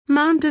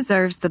Mom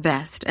deserves the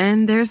best,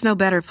 and there's no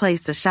better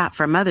place to shop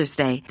for Mother's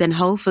Day than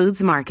Whole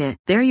Foods Market.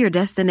 They're your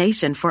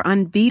destination for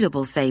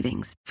unbeatable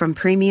savings, from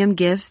premium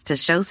gifts to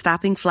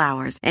show-stopping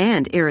flowers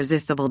and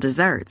irresistible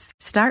desserts.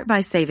 Start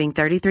by saving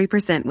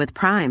 33% with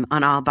Prime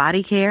on all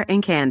body care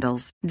and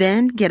candles.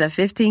 Then get a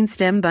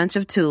 15-stem bunch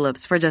of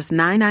tulips for just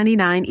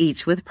 $9.99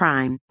 each with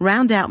Prime.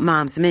 Round out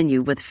Mom's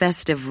menu with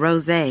festive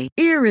rosé,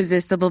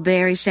 irresistible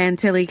berry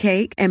chantilly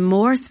cake, and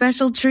more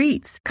special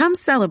treats. Come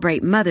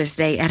celebrate Mother's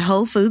Day at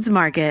Whole Foods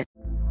Market.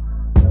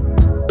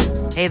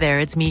 Hey there,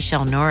 it's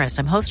Michelle Norris.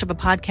 I'm host of a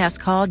podcast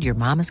called Your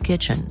Mama's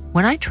Kitchen.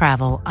 When I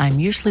travel, I'm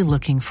usually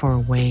looking for a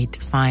way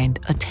to find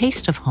a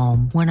taste of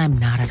home when I'm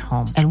not at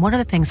home. And one of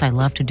the things I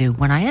love to do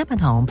when I am at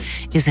home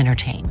is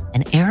entertain.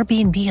 And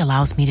Airbnb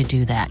allows me to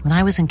do that. When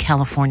I was in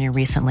California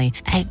recently,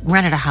 I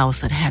rented a house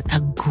that had a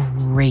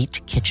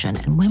great kitchen.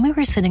 And when we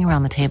were sitting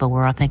around the table, we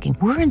were all thinking,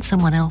 we're in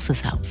someone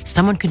else's house.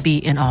 Someone could be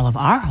in all of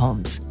our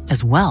homes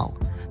as well.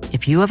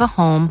 If you have a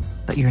home,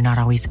 but you're not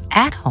always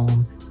at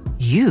home,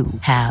 you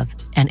have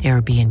an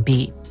Airbnb.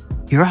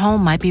 Your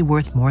home might be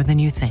worth more than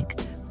you think.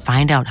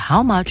 Find out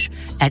how much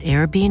at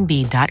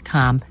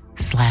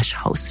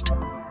airbnb.com/host.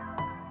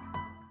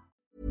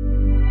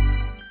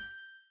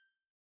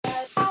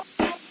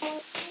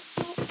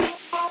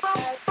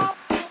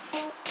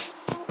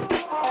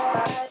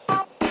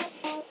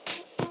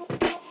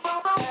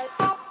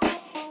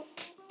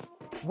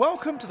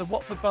 Welcome to the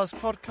Watford Buzz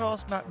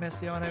podcast. Matt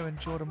Messiano and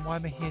Jordan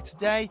Weimer here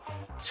today.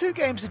 2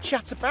 games to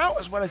chat about,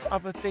 as well as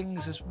other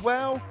things as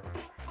well.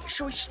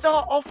 Shall we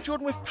start off,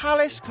 Jordan, with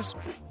Palace? Because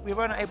we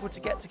weren't able to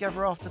get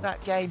together after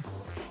that game.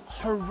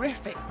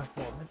 Horrific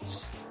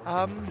performance.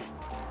 I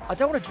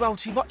don't want to dwell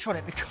too much on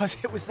it because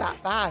it was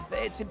that bad, but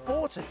it's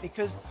important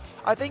because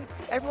I think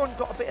everyone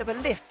got a bit of a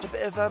lift, a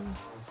bit of,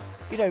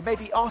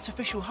 maybe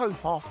artificial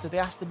hope after the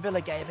Aston Villa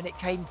game, and it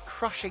came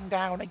crushing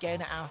down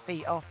again at our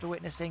feet after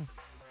witnessing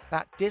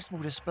that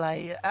dismal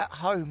display at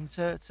home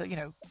to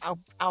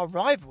our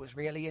rivals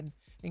really in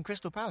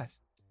Crystal Palace.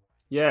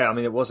 Yeah, I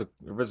mean it was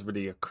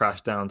really a crash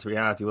down to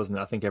reality, wasn't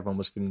it? I think everyone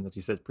was feeling, as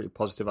you said, pretty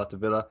positive after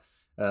Villa.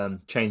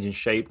 Changing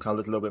shape, kind of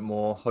looked a little bit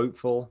more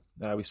hopeful.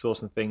 We saw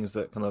some things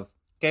that kind of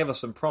gave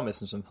us some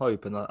promise and some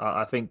hope, and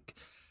I think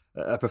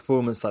a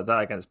performance like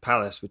that against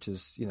Palace, which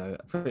is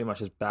pretty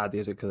much as badly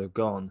as it could have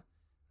gone.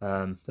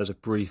 There's a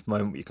brief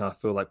moment where you kind of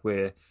feel like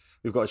we've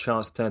got a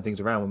chance to turn things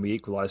around when we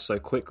equalised so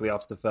quickly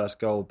after the first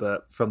goal,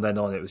 but from then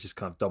on it was just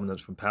kind of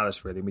dominance from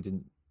Palace really. We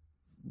didn't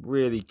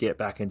really get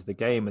back into the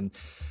game, and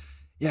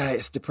yeah,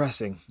 it's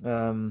depressing.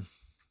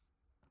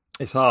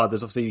 It's hard.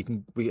 There's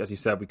obviously as you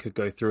said, we could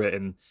go through it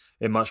in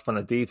much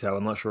further detail.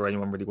 I'm not sure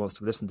anyone really wants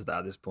to listen to that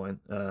at this point.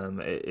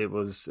 It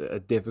was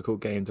a difficult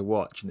game to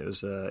watch, and it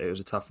was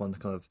a tough one to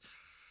kind of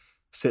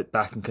sit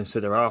back and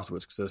consider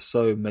afterwards because there's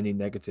so many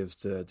negatives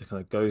to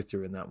kind of go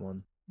through in that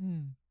one.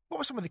 What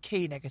were some of the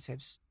key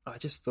negatives? I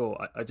just thought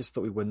we just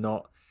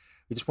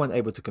weren't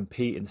able to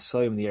compete in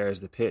so many areas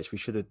of the pitch. We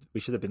should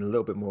have been a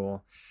little bit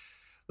more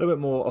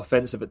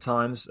offensive at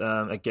times.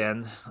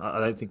 Again,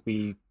 I don't think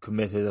we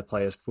committed the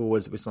players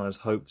forwards that we sometimes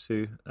hoped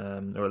to,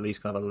 or at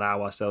least kind of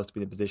allow ourselves to be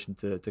in a position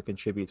to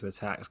contribute to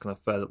attacks kind of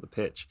further up the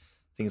pitch.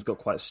 Things got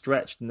quite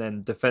stretched, and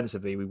then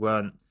defensively we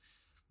weren't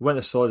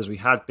as solid as we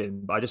had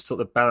been. But I just thought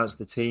the balance of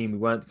the team, we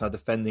weren't kind of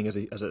defending as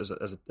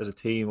a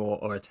team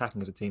or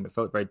attacking as a team. It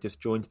felt very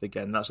disjointed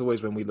again. That's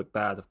always when we look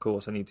bad. Of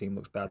course, any team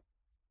looks bad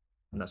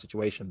in that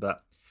situation,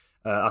 but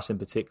us in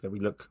particular,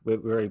 we're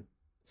very,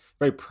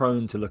 very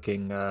prone to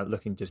looking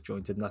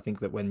disjointed. And I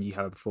think that when you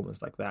have a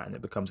performance like that and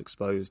it becomes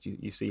exposed,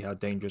 you see how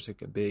dangerous it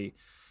can be.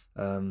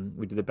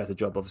 We did a better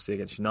job, obviously,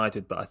 against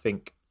United, but I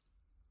think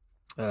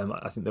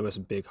there were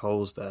some big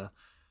holes there.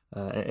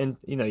 And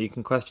you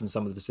can question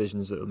some of the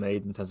decisions that were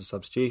made in terms of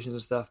substitutions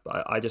and stuff,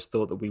 but I just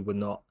thought that we're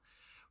not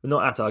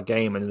at our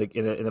game, and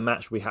in a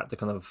match we had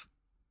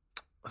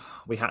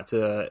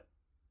to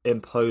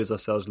impose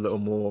ourselves a little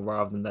more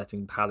rather than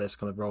letting Palace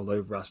kind of roll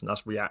over us and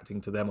us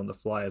reacting to them on the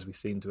fly as we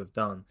seem to have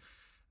done.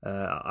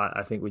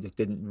 I think we just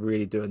didn't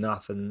really do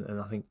enough, and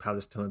I think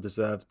Palace kind of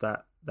deserved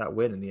that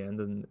win in the end,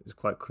 and it was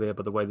quite clear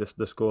by the way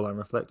the scoreline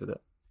reflected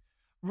it.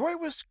 Roy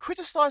was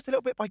criticised a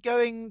little bit by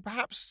going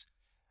perhaps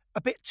a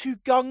bit too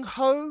gung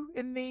ho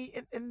in the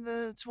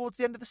towards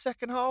the end of the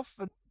second half.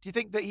 And do you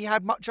think that he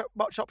had much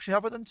option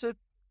other than to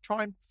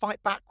try and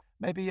fight back,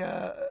 maybe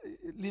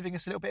leaving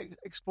us a little bit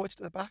exploited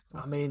at the back?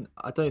 I mean,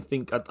 I don't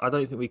think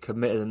we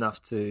committed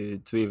enough to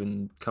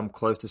even come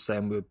close to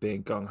saying we were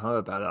being gung ho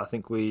about it. I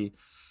think we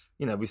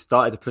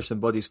started to push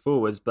some bodies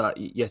forwards, but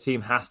your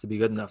team has to be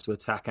good enough to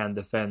attack and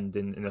defend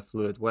in a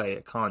fluid way.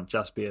 It can't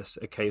just be a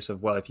case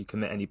of, well, if you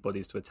commit any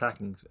bodies to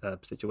attacking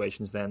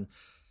situations, then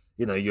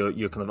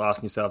you're kind of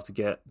asking yourself to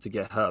get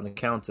hurt on the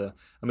counter.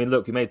 I mean,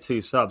 look, he made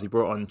 2 subs. He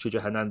brought on Chuja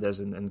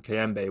Hernandez and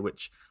Kayembe,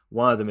 which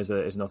one of them is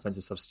an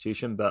offensive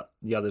substitution, but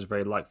the other is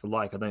very like for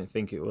like. I don't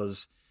think it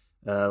was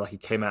like he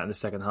came out in the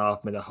second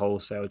half, made a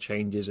wholesale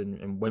changes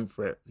and went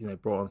for it.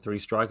 Brought on 3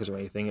 strikers or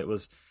anything. It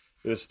was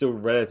still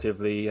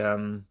relatively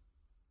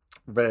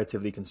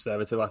relatively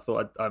conservative. I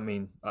thought,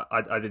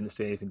 I didn't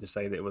see anything to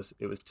say that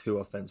it was too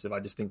offensive. I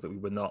just think that we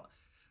were not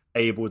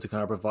able to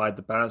kind of provide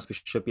the balance we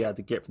should be able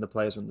to get from the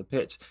players on the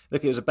pitch.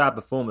 Look, it was a bad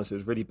performance. It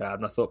was really bad,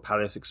 and I thought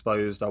Palace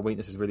exposed our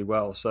weaknesses really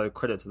well. So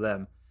credit to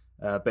them.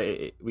 But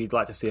we'd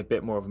like to see a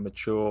bit more of a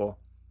mature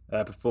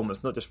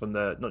performance, not just from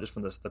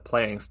the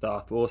playing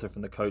staff, but also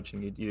from the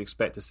coaching. You'd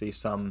expect to see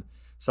some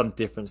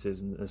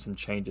differences and some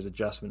changes,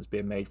 adjustments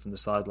being made from the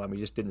sideline. We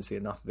just didn't see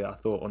enough of it. I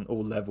thought on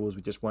all levels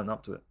we just weren't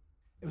up to it.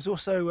 It was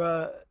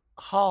also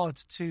hard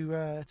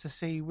to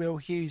see Will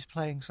Hughes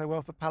playing so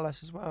well for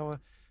Palace as well,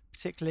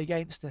 particularly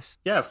against us.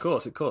 Yeah, of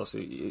course.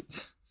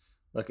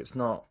 Like it's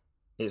not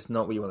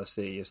what you want to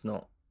see. It's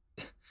not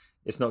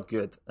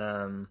good.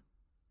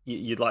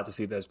 You'd like to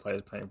see those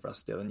players playing for us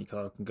still, and you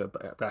kind of can go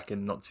back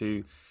in not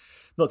too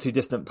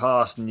distant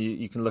past, and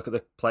you can look at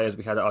the players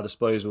we had at our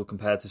disposal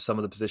compared to some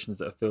of the positions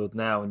that are filled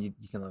now, and you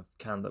kind of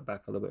can look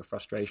back a little bit of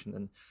frustration.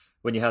 And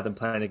when you have them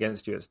playing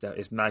against you,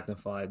 it's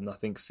magnified. And I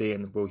think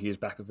seeing Will Hughes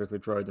back at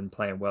Vicarage Road and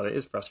playing well, it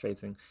is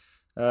frustrating.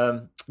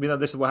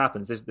 This is what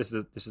happens. This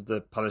is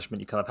the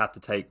punishment you kind of have to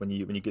take when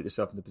you get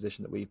yourself in the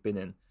position that we've been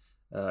in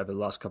over the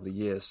last couple of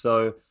years.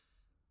 So,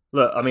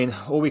 look, I mean,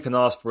 all we can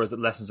ask for is that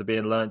lessons are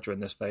being learned during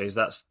this phase.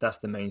 That's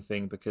the main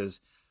thing,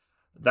 because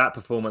that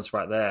performance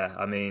right there,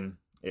 I mean,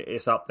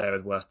 it's up there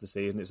with worst of the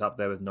season. It's up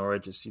there with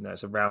Norwich.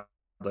 It's around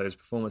those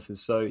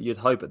performances. So you'd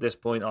hope at this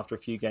point, after a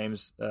few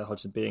games,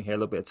 Hodgson being here a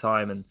little bit of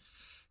time, and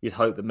you'd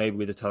hope that maybe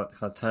we'd have kind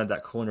of turned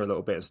that corner a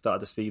little bit and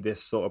started to see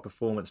this sort of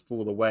performance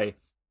fall away.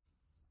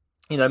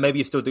 Maybe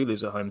you still do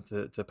lose at home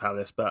to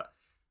Palace, but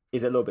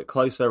is it a little bit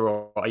closer,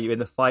 or are you in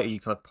the fight? Are you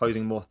kind of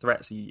posing more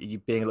threats? Are you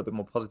being a little bit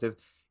more positive?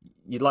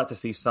 You'd like to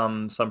see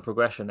some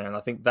progression there, and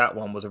I think that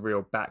one was a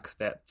real back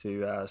step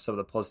to some of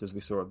the positives we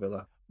saw at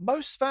Villa.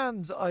 Most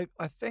fans, I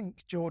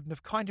think, Jordan,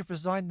 have kind of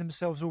resigned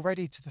themselves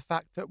already to the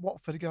fact that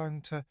Watford are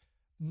going to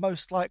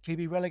most likely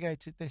be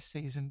relegated this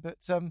season. But,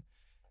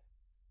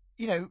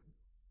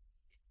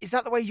 is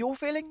that the way you're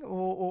feeling,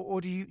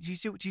 or do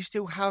you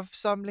still have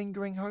some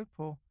lingering hope,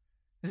 or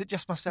is it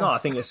just myself? No, I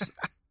think it's...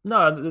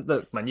 No,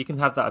 look, man, you can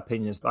have that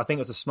opinion. I think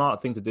it's a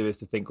smart thing to do is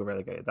to think we're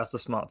relegated. That's the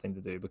smart thing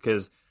to do,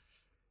 because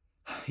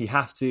you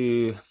have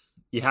to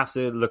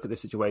look at the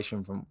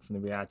situation from the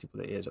reality of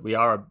what it is. We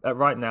are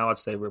right now, I'd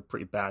say we're a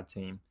pretty bad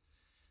team.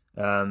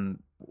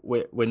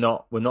 We're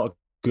not a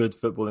good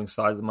footballing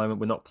side at the moment.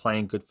 We're not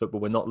playing good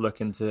football. We're not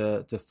looking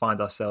to find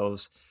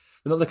ourselves.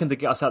 We're not looking to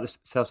get ourselves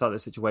out of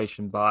this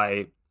situation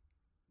by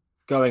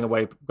going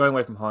away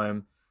from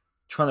home,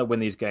 trying to win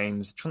these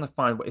games, trying to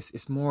find what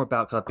it's more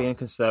about kind of being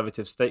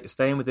conservative,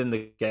 staying within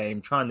the game,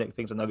 trying to make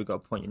things. I know we've got a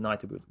point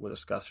United we'll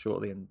discuss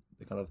shortly, and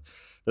the kind of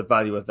the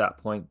value of that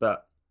point.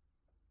 But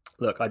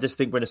look, I just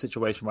think we're in a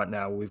situation right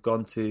now where we've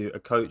gone to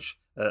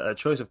a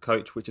choice of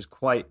coach, which is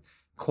quite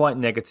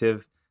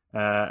negative.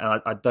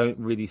 And I don't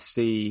really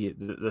see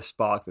the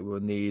spark that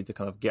we'll need to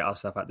kind of get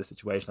ourselves out of this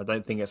situation. I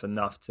don't think it's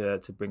enough to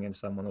bring in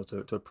someone or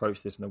to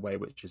approach this in a way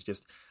which is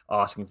just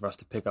asking for us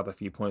to pick up a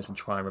few points and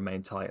try and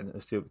remain tight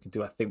and see what we can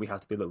do. I think we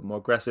have to be a little bit more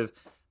aggressive.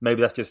 Maybe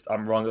that's just,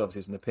 I'm wrong, obviously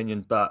it's an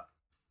opinion, but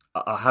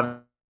I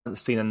haven't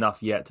seen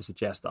enough yet to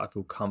suggest that I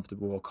feel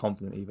comfortable or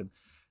confident even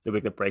that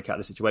we could break out of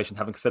the situation.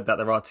 Having said that,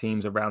 there are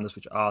teams around us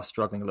which are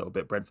struggling a little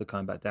bit. Brentford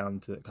coming back down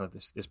to kind of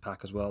this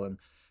pack as well, and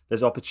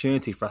there's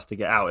opportunity for us to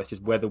get out. It's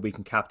just whether we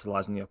can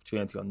capitalise on the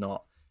opportunity or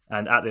not.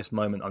 And at this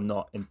moment, I'm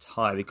not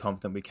entirely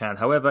confident we can.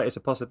 However, it's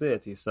a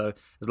possibility. So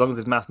as long as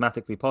it's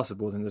mathematically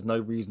possible, then there's no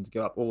reason to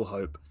give up all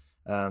hope.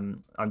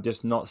 I'm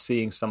just not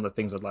seeing some of the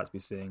things I'd like to be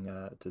seeing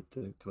to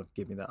kind of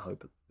give me that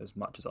hope as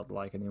much as I'd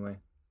like anyway.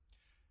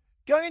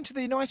 Going into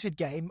the United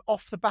game,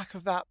 off the back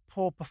of that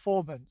poor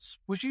performance,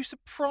 was you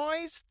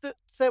surprised that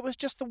there was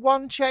just the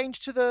one change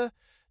to the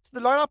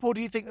lineup, or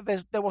do you think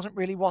that there wasn't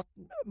really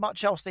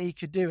much else that he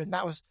could do? And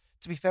that was,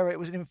 to be fair, it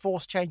was an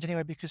enforced change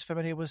anyway because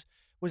Firmino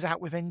was out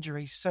with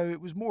injury, so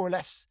it was more or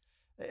less,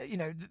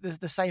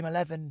 the same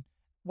 11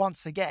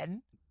 once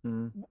again.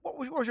 Mm. What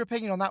was your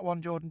opinion on that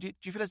one, Jordan? Do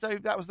you feel as though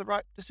that was the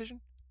right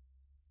decision?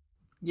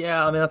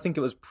 Yeah, I mean, I think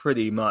it was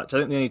pretty much. I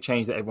think the only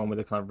change that everyone would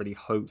have kind of really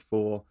hoped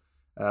for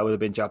would have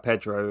been João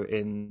Pedro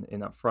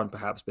in up front,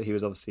 perhaps, but he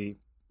was obviously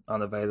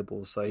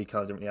unavailable, so he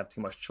kind of didn't really have too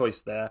much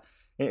choice there.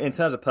 In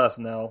terms of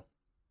personnel,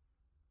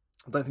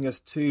 I don't think there's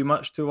too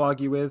much to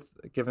argue with,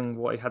 given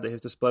what he had at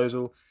his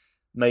disposal.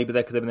 Maybe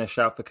there could have been a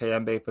shout for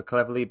Kayembe for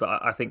Cleverley, but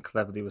I think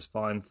Cleverley was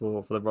fine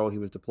for the role he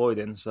was deployed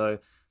in. So,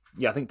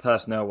 yeah, I think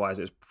personnel-wise,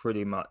 it was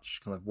pretty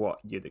much kind of what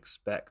you'd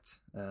expect.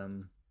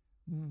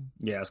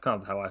 Yeah, it's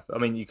kind of how I feel. I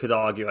mean, you could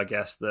argue, I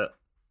guess, that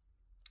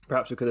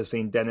perhaps we could have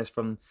seen Dennis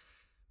from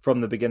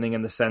the beginning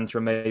in the centre,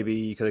 and maybe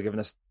you could have given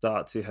a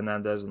start to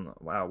Hernandez and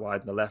out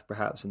wide in the left,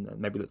 perhaps, and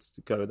maybe let's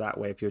go that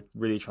way if you're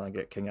really trying to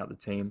get King out the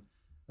team.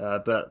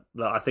 But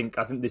I think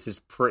this is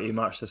pretty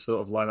much the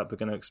sort of lineup we're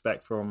going to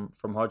expect from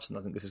Hodgson.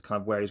 I think this is kind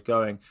of where he's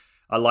going.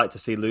 I like to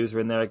see Louza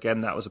in there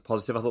again. That was a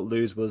positive. I thought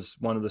Louza was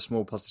one of the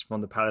small positives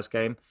from the Palace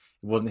game.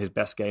 It wasn't his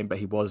best game, but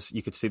he was.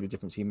 You could see the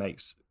difference he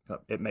makes.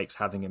 It makes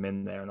having him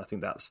in there, and I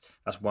think that's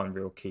one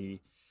real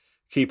key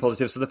key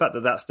positives. So the fact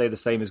that that stayed the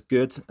same is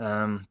good.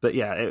 But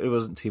yeah, it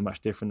wasn't too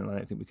much different, and I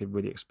don't think we could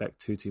really expect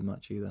too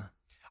much either.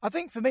 I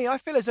think for me, I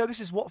feel as though this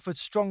is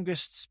Watford's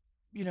strongest,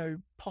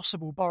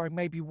 possible, barring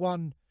maybe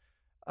one,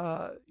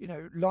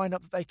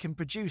 lineup that they can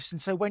produce.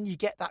 And so when you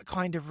get that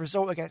kind of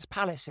result against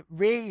Palace, it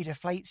really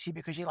deflates you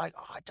because you're like,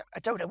 I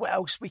don't know what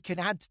else we can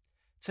add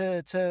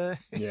to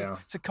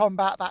to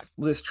combat that.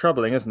 Well, it's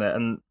troubling, isn't it?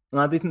 And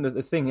I do think that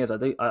the thing is, I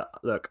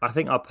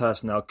think our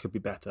personnel could be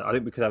better. I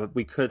think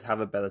we could have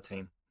a better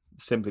team.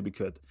 Simply we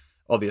could.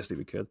 Obviously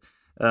we could.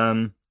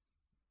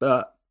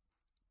 But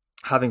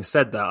having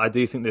said that, I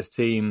do think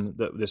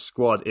this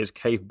squad is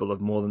capable of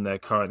more than they're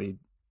currently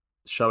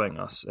showing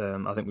us.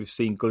 I think we've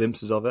seen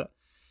glimpses of it.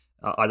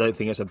 I don't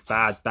think it's a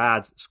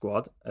bad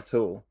squad at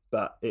all,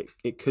 but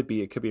it could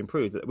be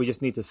improved. We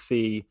just need to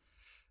see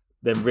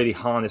them really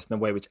harnessed in a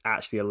way which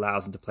actually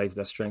allows them to play to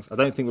their strengths. I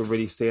don't think we're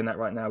really seeing that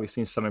right now. We've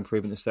seen some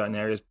improvement in certain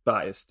areas,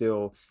 but it's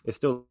still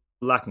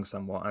lacking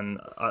somewhat, and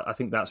I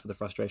think that's where the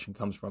frustration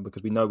comes from,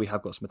 because we know we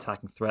have got some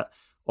attacking threat.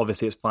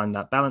 Obviously, it's finding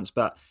that balance,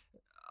 but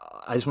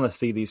I just want to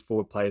see these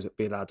forward players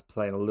be allowed to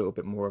play in a little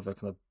bit more of a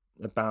kind of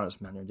a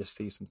balanced manner and just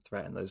see some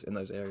threat in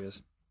those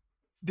areas.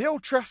 The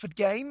Old Trafford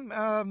game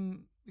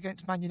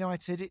against Man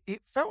United,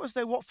 it felt as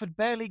though Watford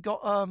barely got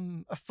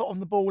a foot on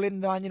the ball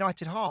in the Man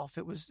United half.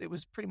 It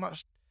was pretty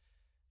much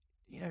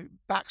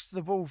backs to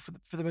the ball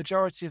for the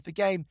majority of the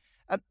game.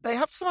 They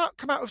have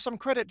come out with some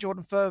credit,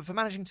 Jordan, for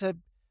managing to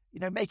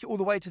make it all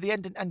the way to the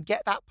end and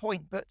get that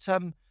point. But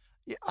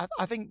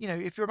I think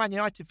if you're a Man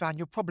United fan,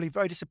 you're probably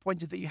very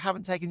disappointed that you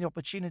haven't taken the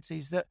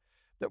opportunities that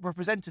were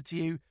presented to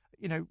you,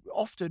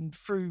 often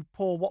through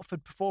poor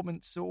Watford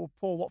performance or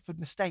poor Watford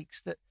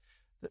mistakes that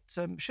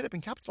should have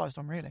been capitalised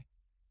on, really.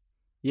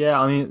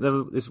 Yeah, I mean,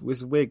 it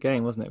was a weird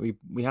game, wasn't it?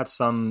 We had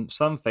some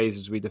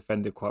phases we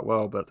defended quite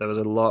well, but there was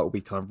a lot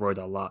we kind of rode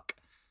our luck.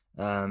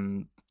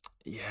 I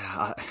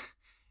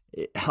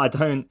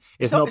don't.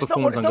 It's not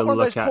performance I'm going to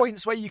look at. It's not one of those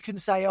points where you can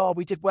say, "Oh,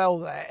 we did well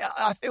there."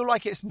 I feel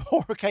like it's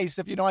more a case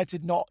of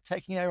United not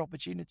taking their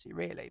opportunity,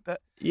 really.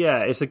 But yeah,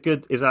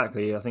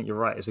 exactly. I think you're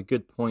right. It's a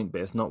good point,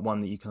 but it's not one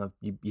that you kind of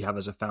you have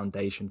as a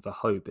foundation for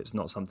hope. It's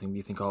not something where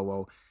you think, "Oh,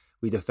 well,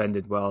 we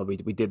defended well. We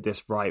did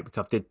this right. We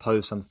did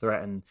pose some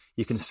threat, and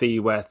you can see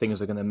where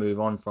things are going to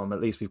move on from.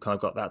 At least we've kind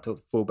of got that to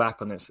fall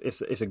back on."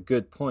 It's a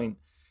good point,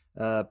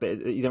 but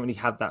you don't really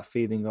have that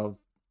feeling of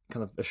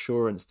kind of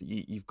assurance that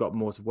you've got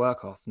more to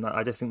work off. And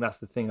I just think that's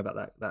the thing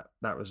about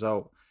that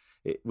result.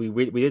 We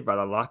did ride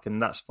our luck, and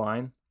that's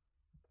fine.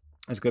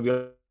 There's going to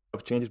be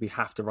opportunities. We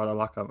have to ride our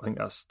luck. I think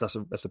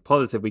that's a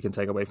positive we can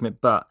take away from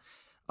it. But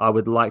I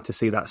would like to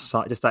see that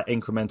just that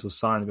incremental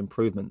sign of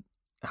improvement.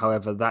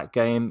 However, that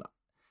game,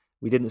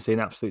 we didn't see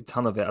an absolute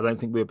ton of it. I don't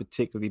think we were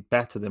particularly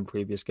better than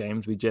previous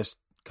games. We just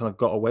kind of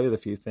got away with a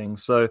few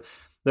things. So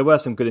there were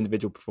some good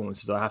individual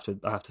performances. I have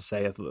to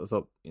say, I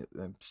thought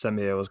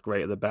Samir was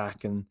great at the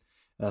back, and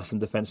some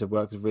defensive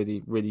work was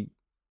really, really,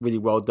 really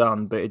well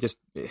done. But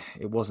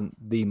it wasn't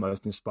the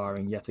most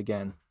inspiring yet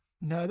again.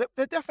 No,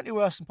 there definitely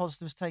were some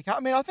positives to take out.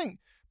 I mean, I think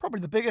probably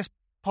the biggest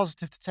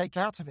positive to take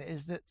out of it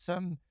is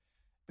that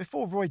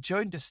before Roy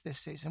joined us this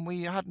season,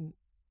 we hadn't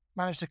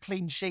managed a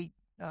clean sheet,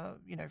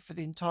 for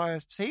the entire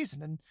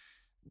season, and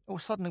all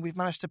of a sudden we've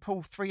managed to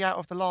pull 3 out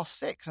of the last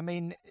 6. I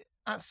mean,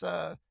 that's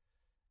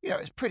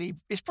it's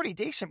pretty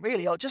decent,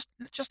 really.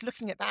 Just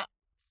looking at that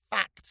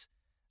fact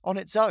on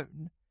its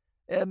own,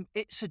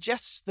 it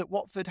suggests that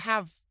Watford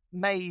have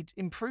made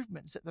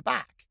improvements at the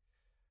back,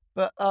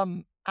 but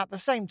at the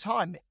same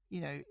time,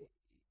 it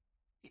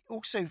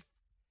also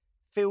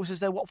feels as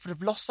though Watford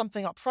have lost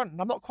something up front,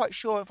 and I'm not quite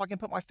sure if I can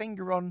put my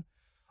finger on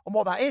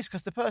what that is,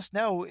 because the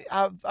personnel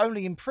have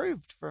only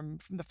improved from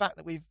the fact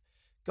that we've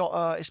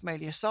got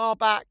Ismaila Sarr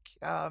back,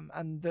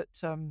 and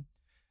that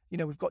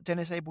we've got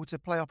Dennis able to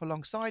play up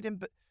alongside him,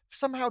 but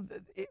somehow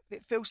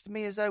it feels to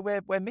me as though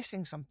we're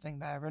missing something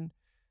there, and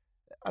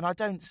I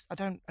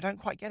don't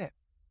quite get it.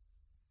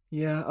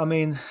 Yeah, I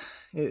mean,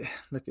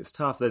 look, it's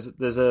tough. I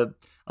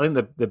think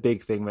the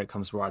big thing when it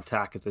comes to our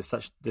attack is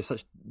there's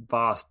such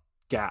vast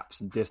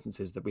gaps and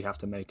distances that we have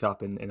to make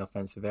up in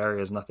offensive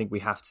areas, and I think we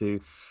have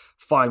to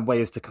find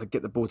ways to kind of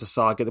get the ball to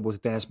Sarr, get the ball to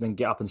Dennis, and then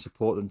get up and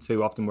support them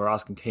too. Often we're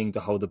asking King to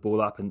hold the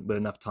ball up and with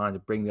enough time to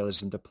bring the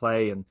others into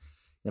play, and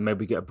maybe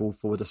we get a ball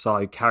forward to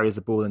Sarr who carries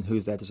the ball and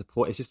who's there to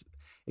support. It's just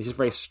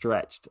very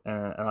stretched,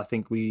 and I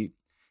think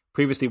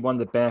previously, one of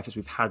the benefits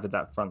we've had with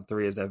that front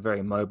three is they're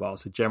very mobile.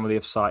 So generally,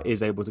 if Sarr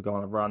is able to go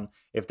on a run,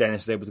 if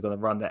Dennis is able to go on a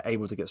run, they're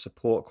able to get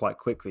support quite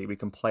quickly. We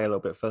can play a little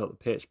bit further up the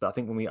pitch. But I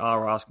think when we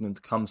are asking them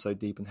to come so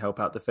deep and help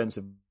out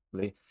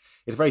defensively,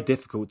 it's very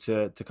difficult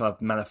to kind of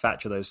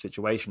manufacture those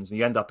situations. And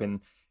you end up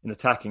in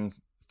attacking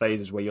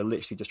phases where you're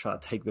literally just trying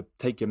to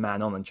take your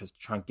man on and just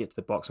try and get to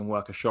the box and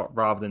work a shot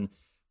rather than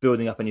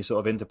building up any sort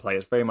of interplay.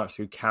 It's very much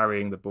through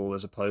carrying the ball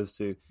as opposed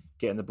to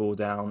getting the ball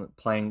down,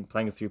 playing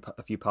a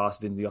few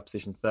passes into the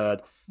opposition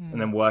third, and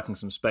then working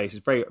some space.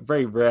 It's very,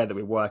 very rare that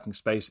we're working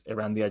space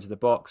around the edge of the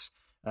box.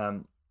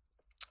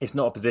 it's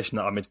not a position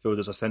that our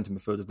midfielders or centre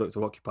midfielders look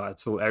to occupy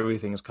at all.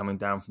 Everything is coming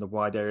down from the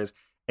wide areas.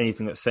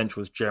 Anything that's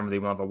central is generally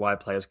one of our wide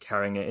players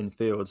carrying it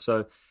infield.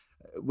 So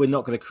we're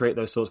not going to create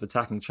those sorts of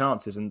attacking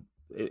chances. And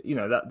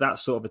that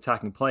sort of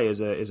attacking play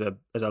is a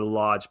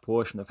large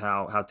portion of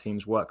how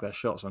teams work their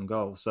shots on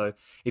goal. So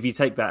if you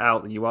take that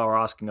out, then you are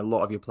asking a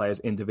lot of your players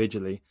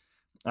individually.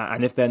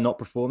 And if they're not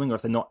performing, or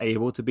if they're not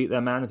able to beat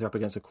their man, if they're up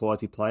against a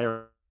quality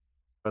player,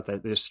 or if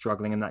they're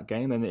struggling in that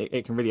game, then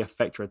it can really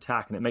affect your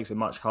attack, and it makes it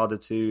much harder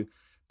to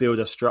build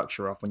a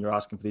structure off when you're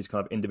asking for these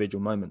kind of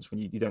individual moments, when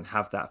you don't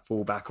have that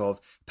fallback of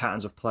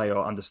patterns of play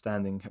or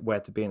understanding where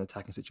to be in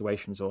attacking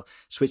situations or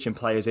switching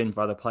players in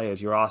for other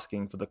players. You're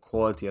asking for the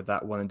quality of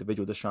that one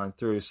individual to shine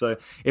through. So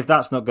if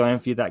that's not going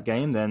for you that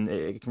game, then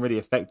it can really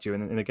affect you.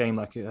 And in a game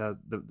like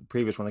the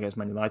previous one against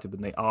Man United,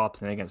 when they are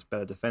playing against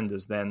better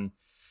defenders, then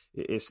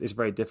it's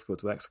very difficult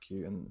to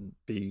execute and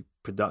be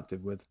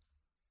productive with.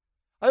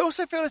 I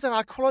also feel as though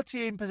our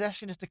quality in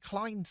possession has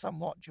declined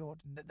somewhat,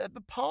 Jordan.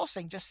 The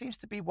passing just seems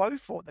to be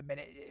woeful at the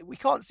minute. We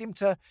can't seem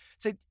to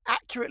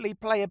accurately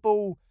play a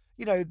ball,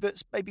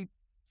 that's maybe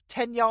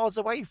 10 yards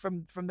away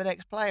from the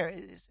next player.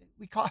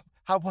 We can't.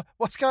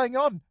 What's going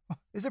on?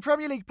 Is it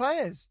Premier League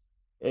players?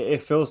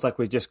 It feels like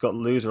we've just got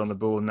loser on the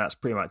ball, and that's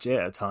pretty much it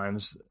at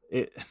times.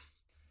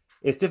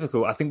 It's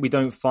difficult. I think we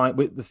don't find.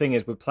 The thing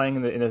is, we're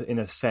playing in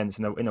a sense,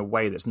 in a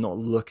way that's not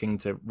looking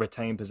to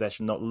retain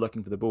possession, not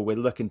looking for the ball. We're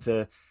looking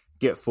to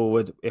get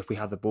forward if we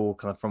have the ball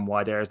kind of from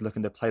wide areas,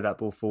 looking to play that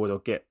ball forward or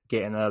get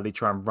in early,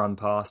 try and run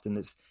past, and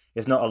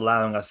it's not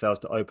allowing ourselves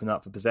to open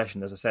up for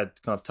possession. As I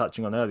said, kind of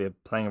touching on earlier,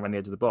 playing around the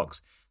edge of the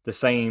box. The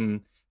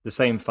same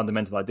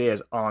fundamental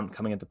ideas aren't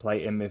coming into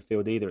play in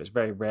midfield either. It's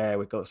very rare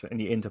we've got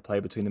any interplay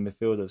between the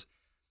midfielders,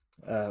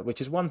 which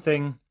is one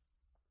thing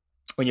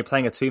when you're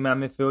playing a two-man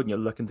midfield and you're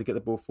looking to get the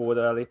ball forward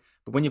early.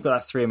 But when you've got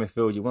that three in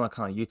midfield, you want to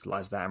kind of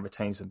utilise that and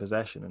retain some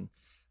possession. And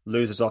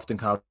losers often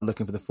kind of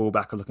looking for the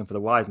fullback or looking for the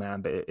wide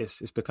man, but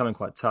it's becoming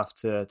quite tough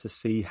to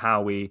see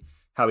how we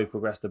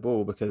progress the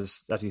ball,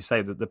 because, as you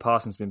say, the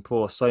passing's been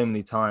poor. So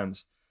many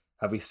times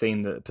have we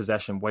seen the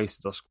possession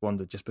wasted or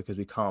squandered just because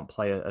we can't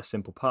play a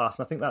simple pass.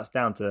 And I think that's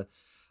down to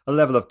a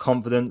level of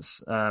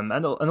confidence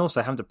and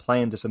also having to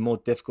play into some more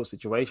difficult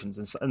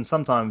situations. And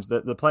sometimes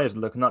the players are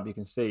looking up, you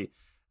can see,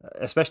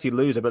 especially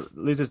Loser, but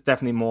Loser's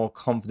definitely more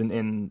confident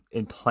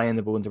in playing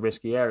the ball into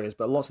risky areas.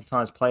 But lots of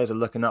times players are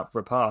looking up for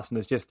a pass, and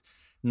there's just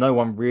no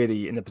one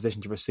really in a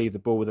position to receive the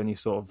ball with any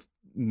sort of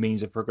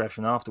means of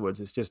progression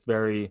afterwards. It's just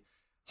very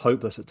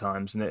hopeless at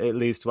times, and it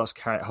leads to us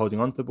holding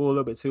on to the ball a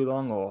little bit too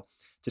long, or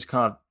just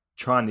kind of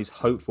trying these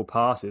hopeful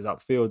passes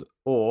upfield,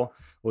 or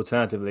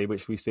alternatively,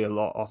 which we see a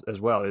lot of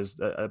as well, is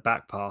a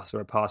back pass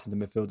or a pass into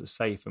midfield that's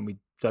safe, and we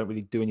don't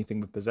really do anything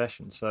with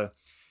possession. So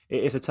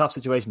it's a tough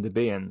situation to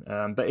be in.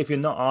 But if you're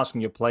not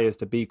asking your players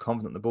to be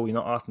confident in the ball, you're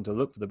not asking them to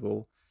look for the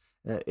ball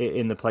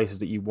in the places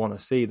that you want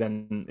to see,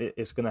 then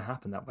it's going to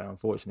happen that way,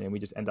 unfortunately. And we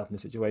just end up in a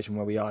situation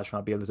where we are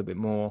trying to be a little bit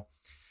more,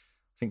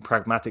 I think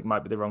pragmatic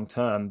might be the wrong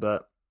term,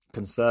 but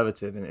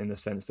conservative in the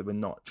sense that we're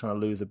not trying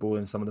to lose the ball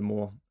in some of the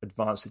more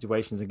advanced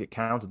situations and get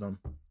counted on.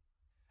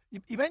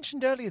 You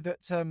mentioned earlier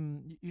that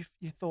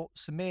you thought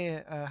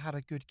Samir had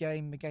a good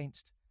game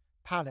against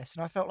Palace,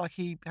 and I felt like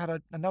he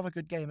had another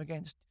good game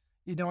against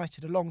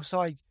United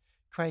alongside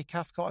Craig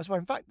Cathcart as well.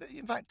 In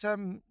fact,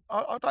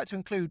 I'd like to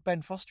include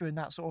Ben Foster in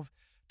that sort of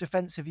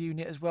defensive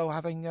unit as well,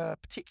 having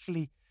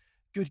particularly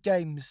good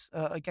games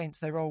against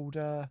their old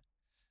their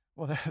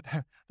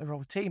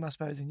old team, I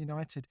suppose, in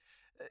United.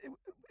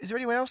 Is there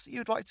anyone else that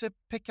you'd like to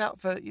pick out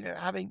for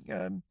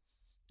having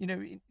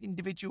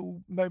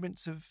individual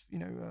moments of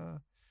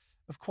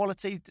of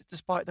quality,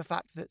 despite the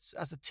fact that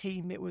as a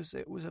team it was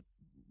a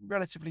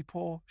relatively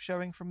poor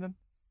showing from them?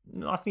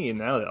 No, I think you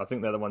nailed it. I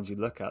think they're the ones you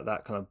look at,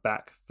 that kind of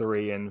back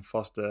three in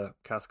Foster,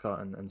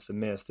 Cathcart and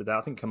Samir stood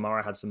out. I think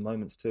Kamara had some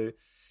moments too.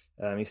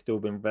 He's still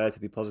been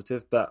relatively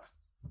positive, but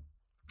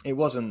it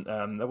wasn't.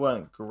 There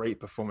weren't great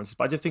performances.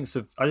 But I just think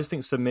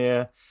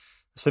Samir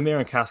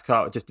and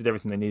Cathcart just did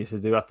everything they needed to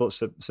do. I thought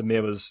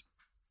Samir was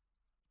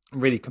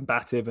really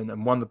combative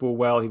and won the ball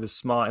well. He was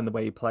smart in the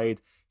way he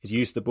played. His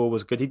use of the ball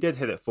was good. He did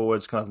hit it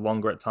forwards, kind of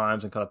longer at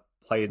times, and kind of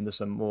played into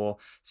some more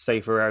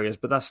safer areas.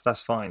 But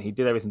that's fine. He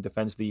did everything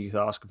defensively you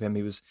could ask of him.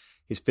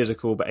 He's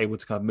physical, but able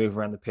to kind of move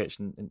around the pitch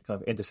and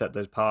kind of intercept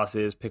those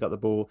passes, pick up the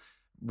ball,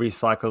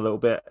 recycle a little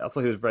bit. I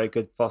thought he was very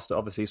good. Foster,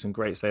 obviously, some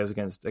great saves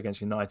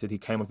against United. He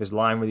came off his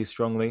line really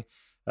strongly.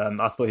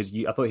 I thought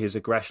his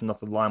aggression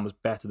off the line was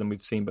better than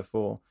we've seen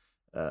before.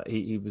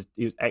 He was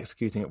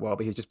executing it well,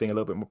 but he's just being a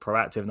little bit more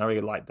proactive, and I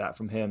really liked that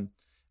from him.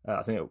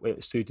 I think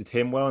it suited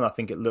him well, and I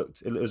think it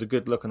was a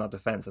good look on our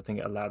defence. I think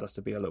it allowed us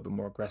to be a little bit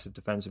more aggressive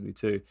defensively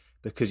too,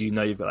 because you've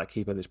got that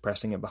keeper that's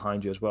pressing it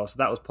behind you as well. So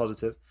that was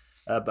positive.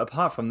 But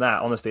apart from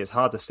that, honestly, it's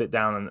hard to sit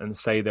down and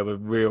say there were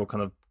real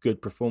kind of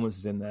good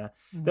performances in there.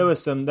 Mm.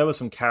 There was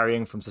some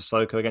carrying from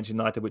Sissoko against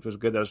United, which was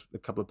good. There was a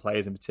couple of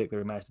players in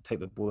particular who managed to take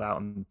the ball out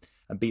and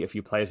beat a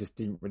few players. Just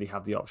didn't really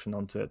have the option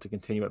on to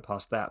continue it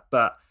past that.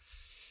 But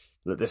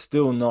look, they're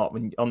still not.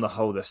 On the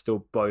whole, they're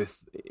still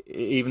both.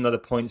 Even though the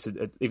kind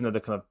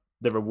of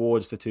the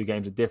rewards to 2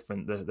 games are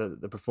different.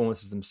 The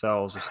performances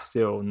themselves are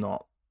still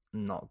not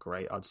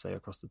great, I'd say,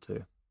 across the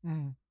two.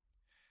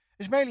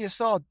 Ismaila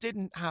Sarr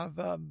didn't have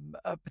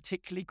a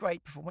particularly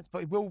great performance,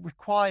 but it will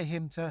require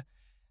him to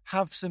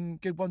have some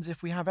good ones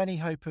if we have any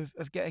hope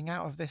of getting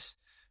out of this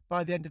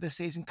by the end of the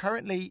season.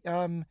 Currently,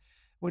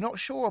 we're not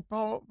sure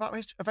about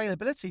his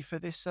availability for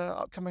this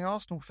upcoming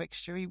Arsenal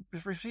fixture. He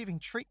was receiving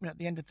treatment at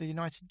the end of the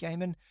United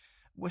game, and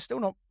we're still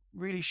not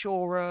really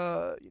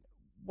sure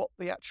what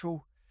the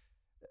actual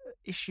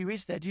issue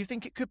is there. Do you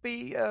think it could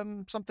be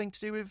something to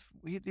do with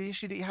the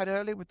issue that he had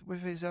earlier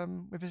with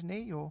his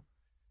knee, or?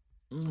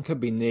 It could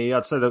be knee.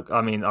 I'd say that.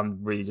 I mean,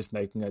 I'm really just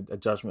making a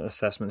judgment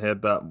assessment here,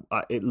 but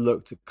it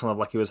looked kind of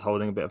like he was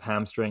holding a bit of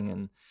hamstring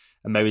and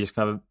maybe just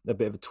kind of a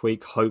bit of a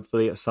tweak.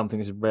 Hopefully, it's something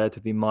that's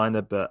relatively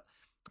minor, but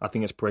I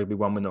think it's probably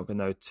one we're not going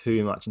to know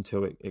too much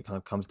until it kind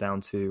of comes down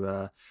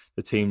to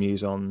the team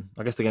news on.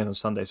 I guess the game's on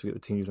Sunday, so we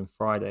get the team news on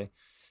Friday.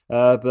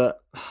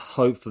 But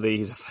hopefully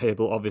he's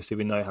available. Obviously,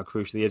 we know how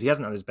crucial he is. He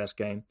hasn't had his best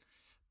game,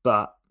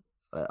 but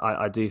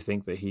I do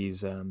think that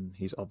he's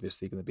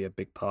obviously going to be a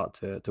big part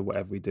to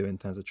whatever we do in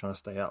terms of trying to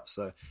stay up.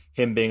 So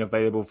him being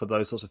available for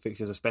those sorts of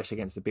fixtures, especially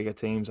against the bigger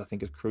teams, I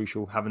think is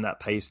crucial. Having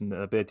that pace and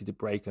the ability to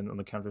break on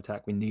the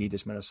counter-attack, we need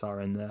Ismaila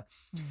Sarr in there.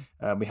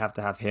 We have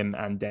to have him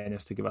and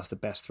Dennis to give us the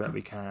best threat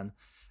we can.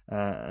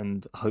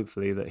 And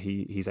hopefully that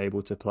he's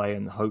able to play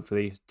and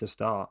hopefully to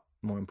start,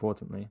 more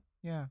importantly.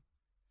 Yeah.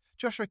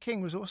 Joshua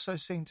King was also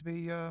seen to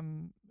be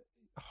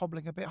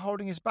hobbling a bit,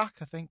 holding his back,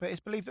 I think, but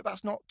it's believed that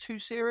that's not too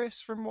serious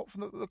from what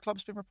the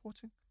club's been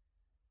reporting.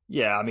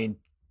 Yeah, I mean,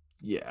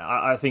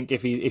 I think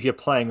if you're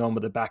playing on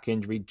with a back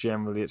injury,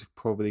 generally it's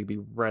probably be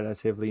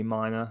relatively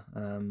minor.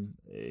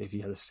 If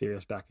you had a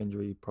serious back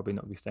injury, you're probably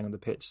not going to be staying on the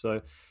pitch.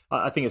 So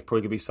I think it's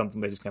probably going to be something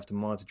they're just going to have to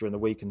monitor during the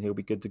week, and he'll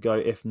be good to go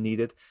if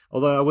needed.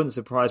 Although it wouldn't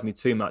surprise me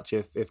too much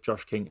if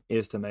Josh King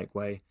is to make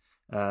way.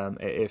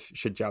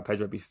 Should João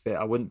Pedro be fit,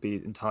 I wouldn't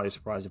be entirely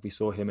surprised if we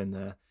saw him in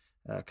there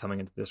coming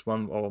into this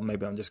one, or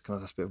maybe I'm just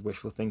kind of a bit of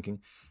wishful thinking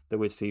that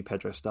we'd see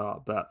Pedro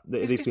start. But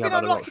at least we have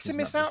other options. He's been unlucky to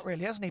miss out,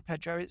 really, hasn't he,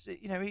 Pedro? It's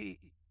it's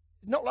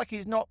not like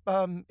he's not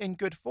in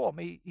good form.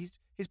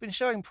 He's been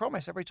showing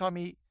promise every time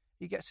he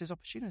gets his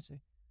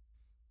opportunity.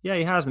 Yeah,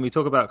 he has, and we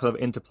talk about kind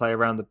of interplay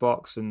around the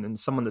box and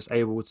someone that's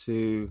able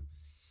to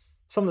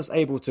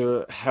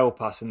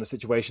help us in the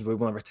situations where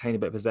we want to retain a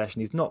bit of possession.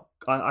 He's not.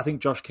 I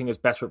think Josh King is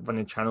better at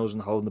running channels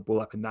and holding the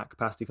ball up in that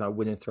capacity, kind of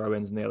winning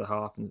throw-ins in the other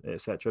half, and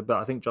etc. But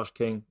I think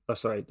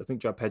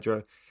João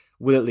Pedro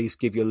will at least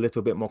give you a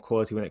little bit more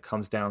quality when it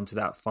comes down to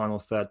that final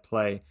third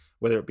play,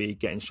 whether it be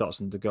getting shots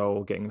into goal,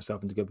 or getting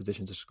himself into good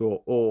position to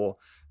score, or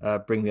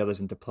bring the others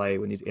into play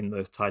when he's in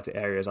those tighter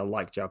areas. I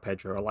like João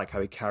Pedro. I like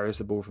how he carries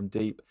the ball from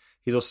deep.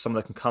 He's also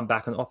someone that can come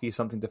back and offer you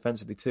something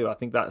defensively too. I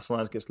think that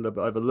sometimes gets a little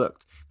bit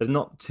overlooked. There's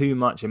not too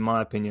much, in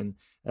my opinion,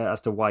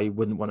 as to why you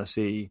wouldn't want to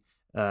see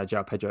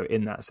João Pedro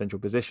in that central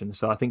position.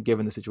 So I think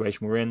given the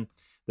situation we're in,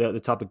 the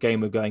type of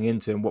game we're going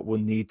into and what we'll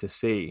need to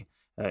see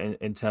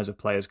in terms of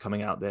players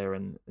coming out there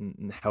and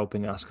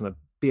helping us kind of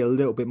be a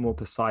little bit more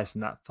precise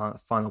in that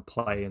final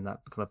play and that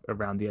kind of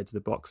around the edge of the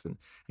box and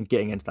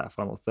getting into that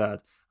final third.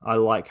 I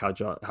like how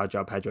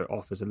João Pedro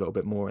offers a little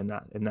bit more in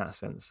that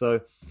sense.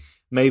 So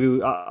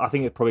maybe I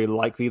think it's probably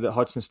likely that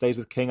Hodgson stays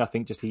with King. I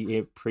think just he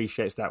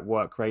appreciates that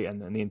work rate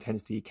and the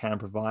intensity he can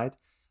provide.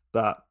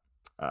 But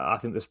I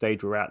think the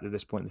stage we're at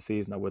this point in the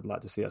season, I would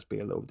like to see us be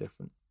a little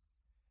different.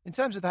 In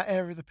terms of that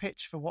area of the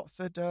pitch for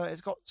Watford,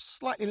 it's got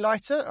slightly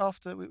lighter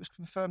after it was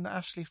confirmed that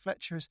Ashley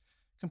Fletcher has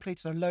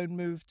completed a loan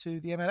move to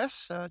the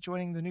MLS,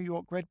 joining the New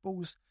York Red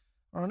Bulls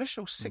on an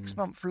initial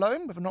 6-month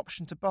loan with an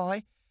option to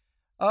buy.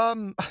 I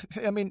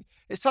mean,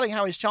 it's telling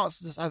how his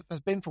chances has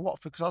been for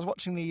Watford, because I was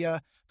watching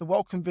the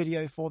welcome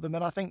video for them,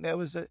 and I think there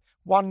was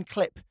one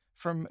clip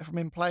from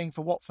him playing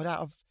for Watford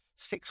out of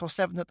 6 or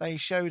 7 that they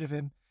showed of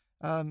him.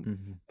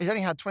 He's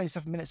only had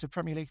 27 minutes of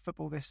Premier League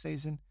football this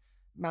season,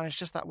 managed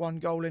just that one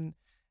goal in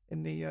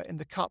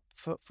the cup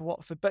for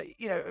Watford. But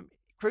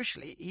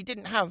crucially, he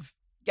didn't have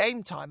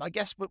game time. I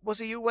guess, was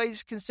he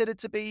always considered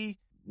to be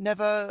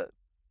never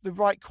the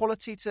right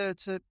quality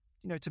to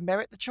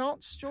merit the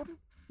chance, Jordan?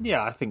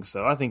 Yeah, I think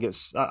so. I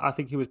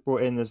think he was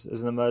brought in as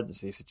an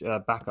emergency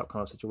backup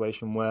kind of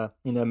situation where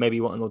maybe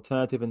you want an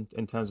alternative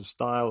in terms of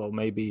style, or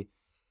maybe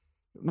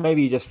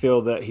you just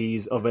feel that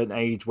he's of an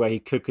age where he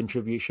could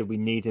contribute should we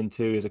need him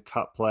to as a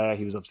cup player.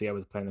 He was obviously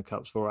able to play in the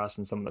cups for us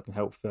and someone that can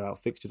help fill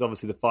out fixtures.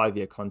 Obviously, the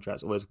 5-year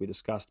contract's always we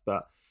discussed,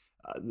 but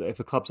if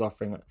the club's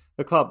offering it,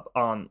 the club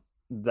aren't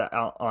that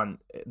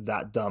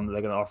dumb.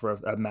 They're going to offer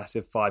a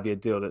massive 5-year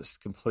deal that's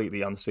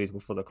completely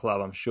unsuitable for the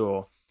club. I'm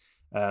sure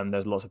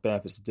there's lots of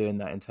benefits to doing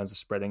that in terms of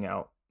spreading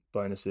out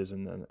bonuses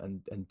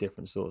and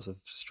different sorts of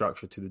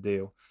structure to the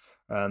deal.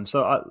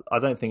 So I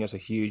don't think it's a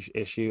huge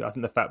issue. I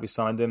think the fact we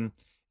signed him,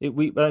 I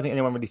don't think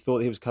anyone really thought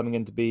that he was coming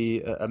in to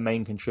be a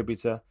main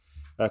contributor.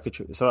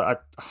 So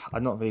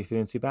I'm not really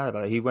feeling too bad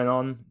about it. He went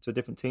on to a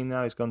different team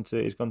now. He's gone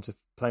to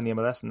play in the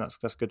MLS, and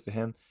that's good for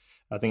him.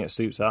 I think it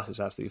suits us. It's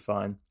absolutely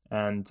fine.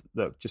 And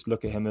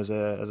look at him as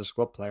a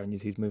squad player, and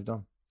he's moved on.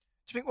 Do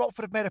you think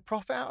Watford have made a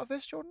profit out of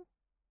this, Jordan?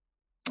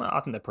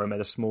 I think they probably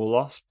made a small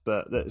loss,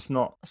 but it's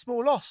not a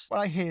small loss. When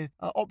I hear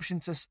option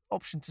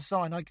to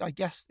sign, I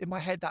guess in my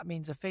head that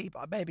means a fee,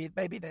 but maybe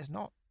there's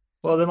not.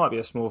 Well, there might be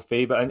a small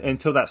fee, but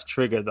until that's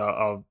triggered,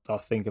 I'll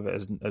think of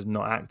it as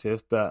not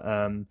active. But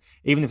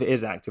even if it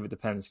is active, it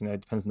depends.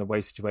 It depends on the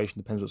wage situation.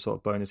 Depends what sort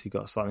of bonus he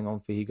got, signing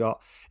on fee he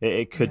got.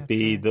 It could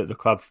be that the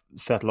club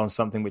settle on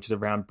something which is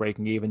around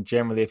breaking even.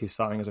 Generally, if he's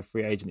signing as a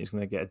free agent, he's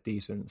going to get a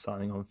decent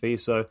signing on fee.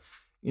 So,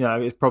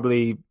 it's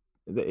probably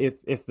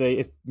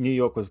if New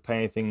York was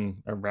paying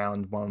anything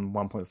around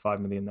 1.5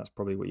 million, that's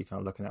probably what you're kind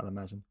of looking at, I'd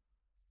imagine.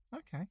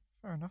 Okay,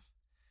 fair enough.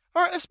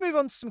 All right, let's move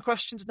on to some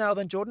questions now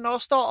then, Jordan. I'll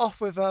start off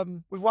with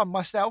one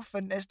myself,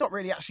 and it's not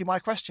really actually my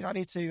question. I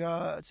need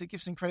to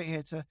give some credit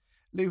here to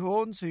Lou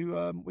Horns,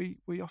 who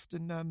we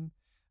often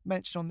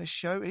mention on this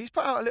show. He's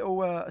put out a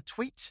little a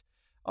tweet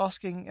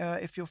asking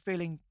if you're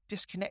feeling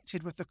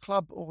disconnected with the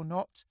club or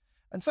not.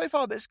 And so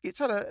far, it's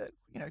had a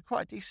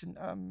quite a decent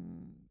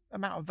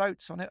amount of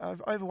votes on it.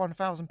 Over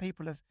 1,000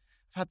 people have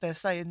had their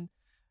say, and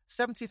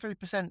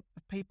 73%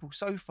 of people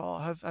so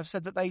far have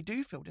said that they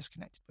do feel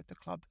disconnected with the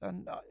club.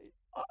 And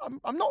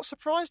I'm not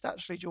surprised,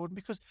 actually, Jordan,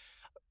 because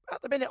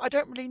at the minute I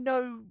don't really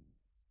know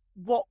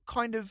what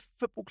kind of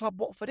football club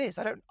Watford is.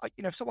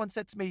 If someone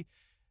said to me,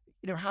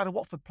 how do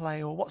Watford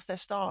play or what's their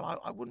style,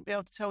 I wouldn't be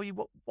able to tell you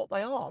what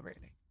they are,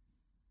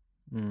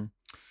 really.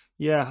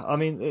 Yeah, I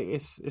mean,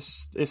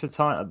 it's a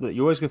time that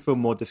you're always going to feel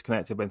more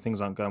disconnected when things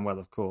aren't going well,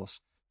 of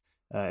course.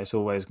 It's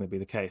always going to be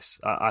the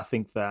case. I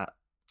think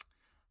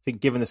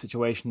given the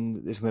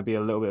situation, there's going to be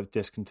a little bit of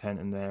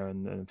discontent in there,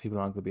 and people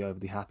aren't going to be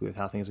overly happy with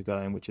how things are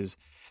going, which is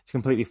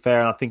completely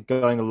fair. And I think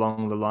going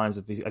along the lines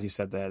of, as you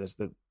said there, there's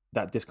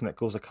that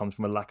disconnect also comes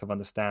from a lack of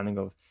understanding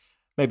of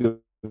maybe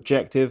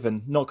objective,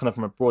 and not kind of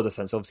from a broader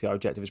sense. Obviously, our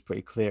objective is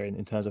pretty clear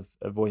in terms of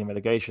avoiding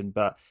relegation,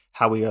 but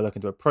how we are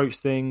looking to approach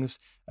things.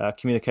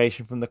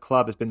 Communication from the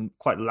club has been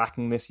quite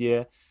lacking this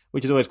year,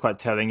 which is always quite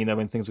telling.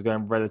 When things are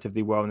going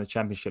relatively well in the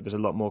Championship, there's a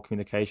lot more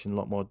communication, a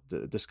lot more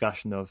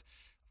discussion of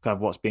kind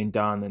of what's being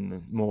done,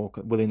 and more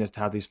willingness to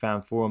have these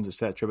fan forums,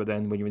 etc. But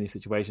then when you're in these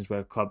situations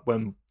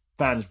when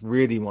fans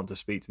really want to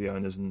speak to the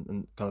owners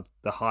and kind of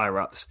the higher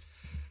ups,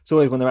 it's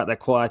always when they're at their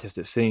quietest,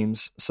 it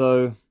seems.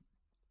 So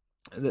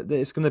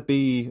it's going to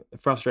be a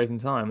frustrating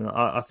time, and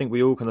I think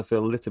we all kind of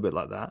feel a little bit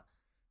like that.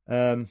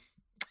 I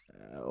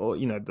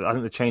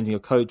think the changing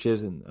of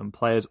coaches and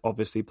players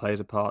obviously plays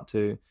a part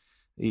too.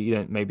 You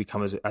don't maybe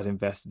become as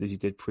invested as you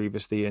did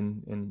previously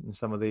in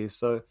some of these.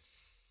 So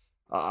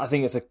I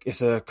think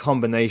it's a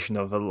combination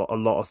of a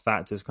lot of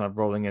factors kind of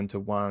rolling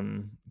into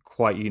one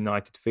quite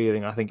united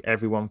feeling. I think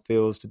everyone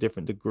feels to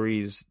different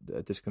degrees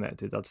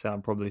disconnected. I'd say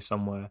I'm probably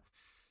somewhere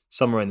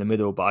in the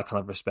middle, but I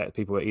kind of respect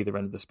people at either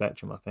end of the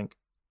spectrum, I think.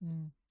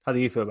 How do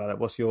you feel about it?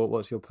 What's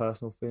your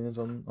personal feelings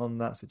on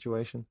that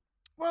situation?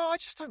 Well, I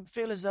just don't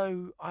feel as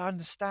though I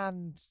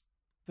understand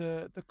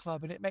the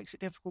club, and it makes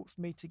it difficult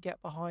for me to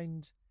get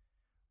behind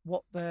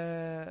what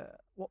the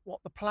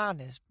plan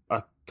is.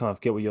 I kind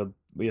of get what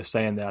you're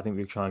saying there. I think what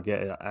you're trying to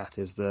get at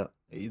is that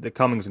the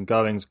comings and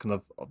goings kind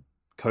of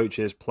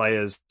coaches,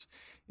 players,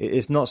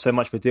 it's not so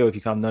much of a deal if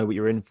you kind of know what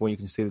you're in for, you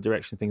can see the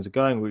direction things are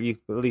going, where you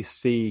at least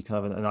see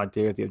kind of an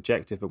idea of the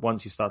objective. But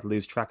once you start to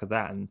lose track of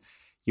that, and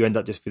you end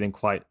up just feeling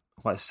quite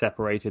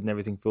separated, and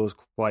everything feels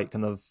quite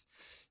kind of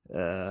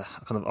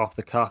off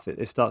the cuff,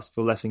 it starts to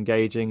feel less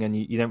engaging, and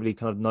you don't really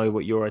kind of know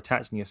what you're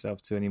attaching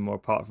yourself to anymore,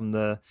 apart from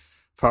the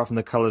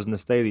colours in the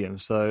stadium.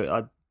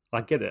 So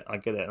I get it,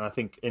 and I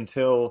think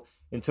until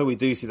we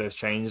do see those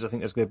changes, I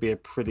think there's going to be a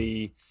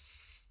pretty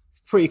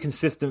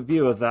consistent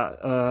view of that,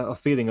 a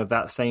feeling of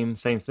that same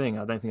thing.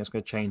 I don't think it's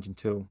going to change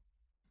until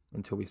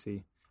we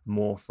see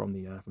more from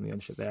the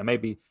ownership there.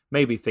 Maybe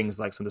things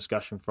like some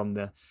discussion from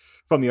the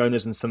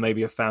owners, and some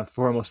maybe a fan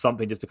forum or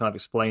something, just to kind of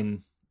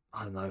explain.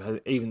 I don't know,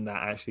 even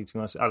that actually. To be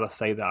honest, as I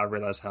say that, I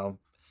realise how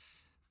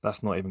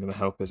that's not even going to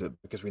help, is it?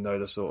 Because we know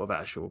the sort of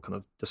actual kind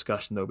of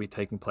discussion that will be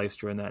taking place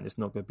during that, and it's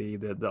not going to be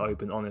the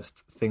open,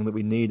 honest thing that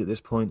we need at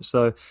this point.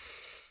 So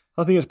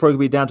I think it's probably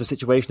going to be down to a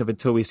situation of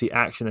until we see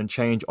action and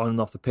change on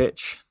and off the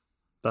pitch,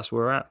 that's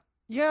where we're at.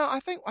 Yeah, I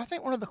think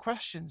one of the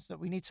questions that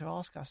we need to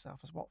ask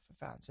ourselves as Watford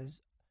fans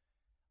is,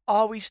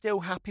 are we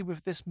still happy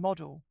with this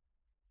model?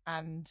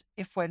 And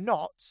if we're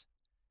not,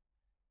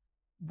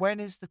 when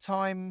is the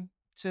time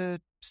to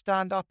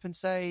stand up and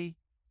say,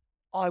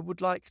 I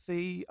would like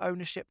the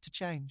ownership to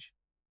change?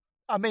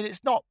 I mean,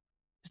 it's not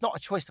a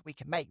choice that we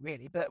can make,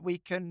 really, but we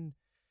can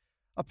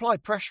apply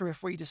pressure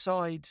if we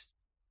decide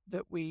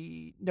that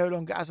we no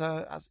longer, as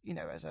a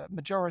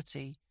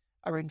majority,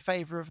 are in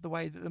favour of the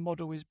way that the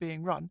model is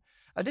being run.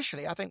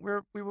 Initially, I think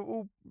we were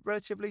all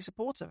relatively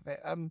supportive of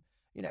it.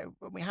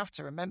 We have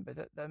to remember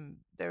that the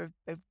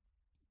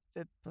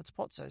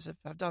Pozzos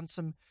have done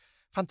some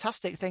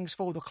fantastic things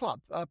for the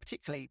club,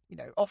 particularly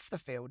off the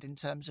field in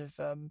terms of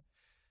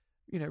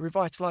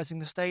revitalising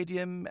the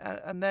stadium,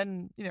 and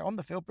then on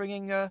the field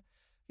bringing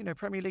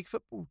Premier League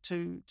football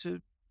to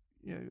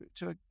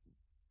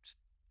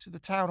the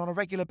town on a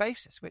regular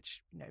basis,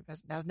 which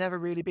has never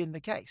really been the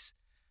case.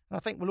 And I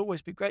think we'll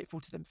always be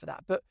grateful to them for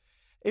that. But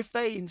if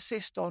they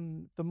insist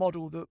on the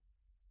model that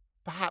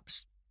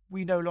perhaps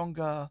we no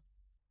longer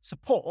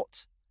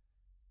support,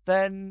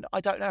 then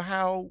I don't know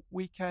how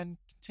we can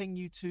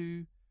continue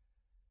to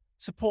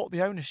support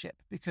the ownership,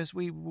 because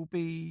we will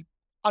be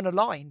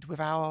unaligned with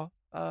our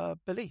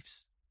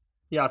beliefs.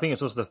 Yeah, I think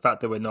it's also the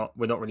fact that we're not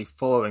really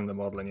following the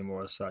model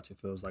anymore as such. It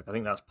feels like, I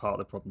think that's part of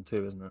the problem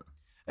too, isn't it?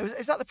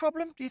 Is that the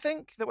problem? Do you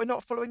think that we're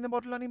not following the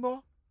model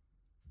anymore?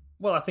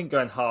 Well, I think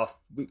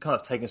we kind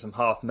of taking some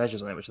half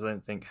measures on it, which I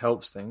don't think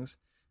helps things.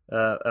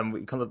 And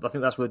we I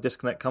think that's where the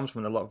disconnect comes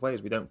from in a lot of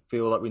ways. We don't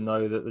feel like we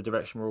know that the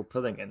direction we're all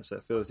pulling in, so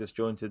it feels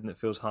disjointed and it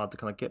feels hard to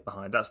kind of get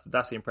behind.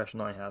 That's the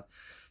impression I have.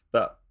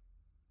 But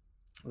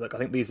look, I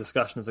think these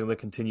discussions are going to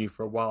continue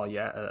for a while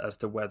yet as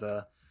to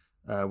whether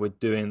we're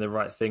doing the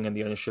right thing and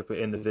the ownership are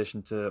in the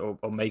position to,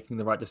 or making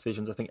the right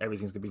decisions. I think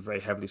everything's going to be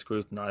very heavily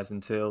scrutinised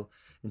until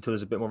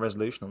there's a bit more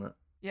resolution on it.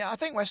 Yeah, I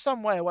think we're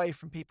some way away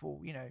from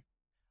people,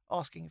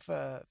 asking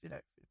for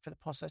the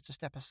POSOs to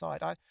step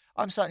aside.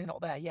 I'm certainly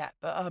not there yet,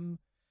 but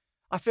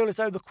I feel as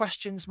though the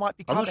questions might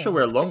be coming. I'm not sure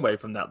we're a long way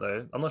from that,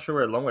 though. I'm not sure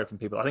we're a long way from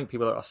people. I think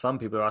some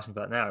people are asking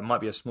for that now. It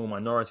might be a small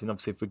minority, and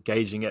obviously if we're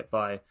gauging it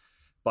by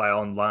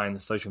online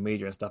social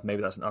media and stuff,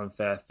 maybe that's an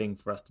unfair thing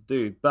for us to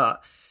do,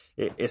 but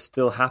it's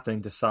still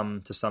happening to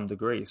some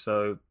degree.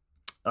 So,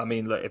 I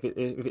mean, look,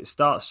 if it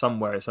starts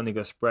somewhere, it's only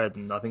going to spread.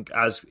 And I think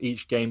as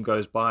each game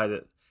goes by,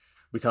 that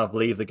we kind of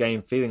leave the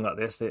game feeling like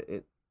this,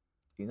 it's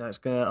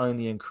going to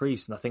only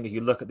increase. And I think if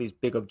you look at these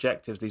big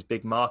objectives, these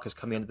big markers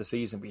coming into the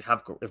season,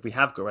 if we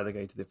have got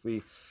relegated, if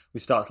we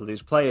start to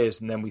lose players,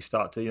 and then we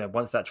start to,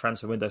 once that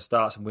transfer window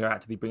starts and we're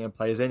actively bringing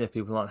players in, if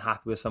people aren't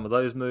happy with some of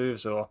those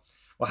moves or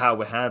how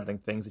we're handling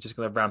things, it's just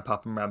going to ramp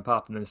up. And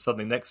then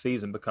suddenly next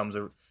season becomes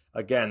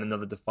again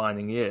another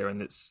defining year,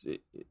 and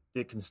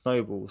it can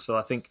snowball. So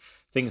I think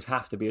things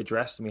have to be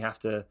addressed, and we have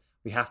to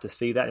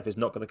see that. If it's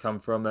not going to come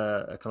from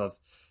a kind of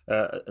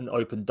an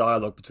open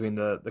dialogue between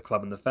the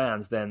club and the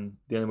fans, then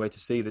the only way to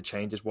see the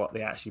change is what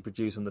they actually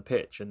produce on the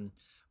pitch. And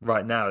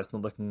right now, it's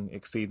not looking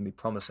exceedingly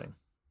promising.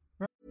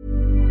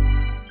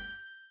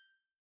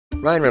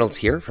 Ryan Reynolds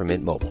here from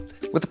Mint Mobile.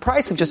 With the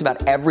price of just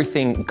about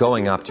everything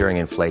going up during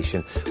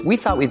inflation, we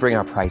thought we'd bring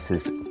our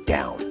prices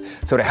down.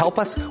 So to help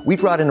us, we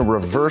brought in a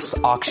reverse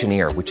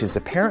auctioneer, which is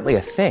apparently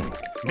a thing.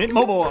 Mint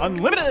Mobile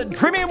Unlimited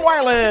Premium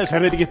Wireless. How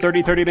to get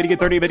 30, 30, how to get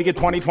 30, how to get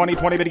 20, 20,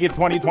 20, how to get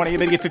 20, 20, how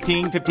to get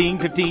 15, 15,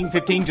 15,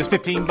 15, just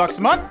 $15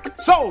 a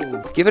month?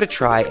 Sold! Give it a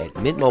try at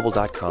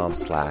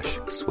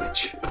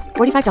mintmobile.com/switch.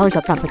 $45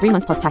 up front for 3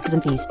 months plus taxes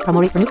and fees.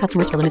 Promo rate for new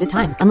customers for limited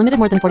time. Unlimited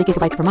more than 40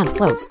 gigabytes per month.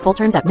 Slows full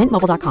terms at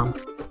mintmobile.com.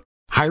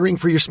 Hiring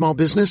for your small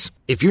business?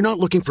 If you're not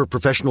looking for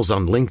professionals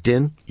on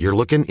LinkedIn, you're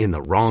looking in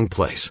the wrong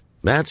place.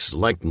 That's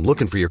like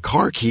looking for your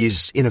car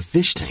keys in a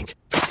fish tank.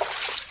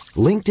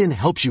 LinkedIn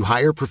helps you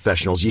hire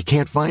professionals you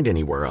can't find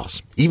anywhere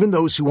else, even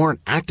those who aren't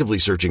actively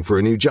searching for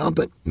a new job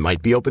but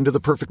might be open to the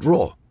perfect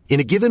role. In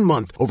a given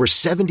month, over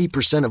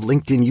 70% of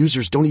LinkedIn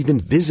users don't even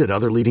visit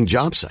other leading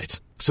job sites.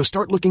 So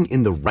start looking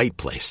in the right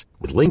place.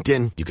 With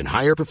LinkedIn, you can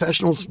hire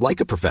professionals like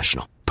a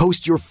professional.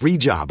 Post your free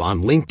job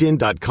on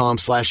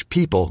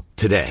linkedin.com/people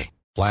today.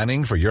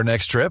 Planning for your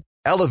next trip?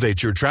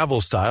 Elevate your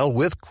travel style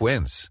with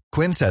Quince.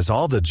 Quince has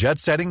all the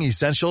jet-setting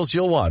essentials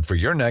you'll want for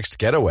your next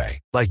getaway,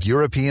 like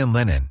European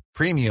linen,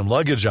 premium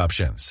luggage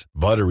options,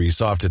 buttery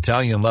soft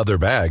Italian leather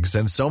bags,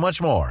 and so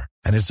much more.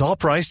 And it's all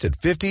priced at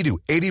 50 to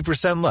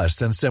 80% less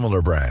than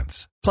similar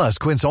brands. Plus,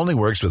 Quince only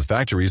works with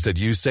factories that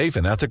use safe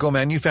and ethical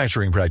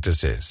manufacturing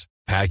practices.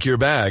 Pack your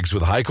bags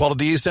with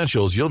high-quality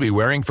essentials you'll be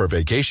wearing for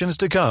vacations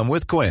to come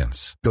with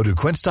Quince. Go to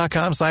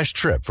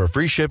quince.com/trip for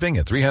free shipping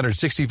and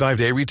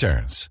 365-day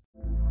returns.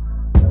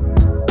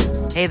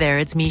 Hey there,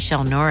 it's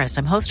Michelle Norris.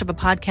 I'm host of a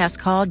podcast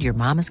called Your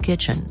Mama's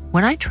Kitchen.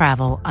 When I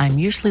travel, I'm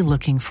usually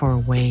looking for a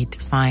way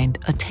to find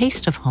a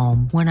taste of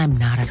home when I'm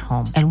not at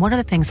home. And one of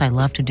the things I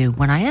love to do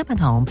when I am at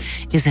home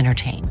is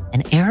entertain.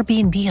 And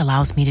Airbnb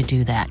allows me to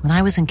do that. When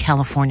I was in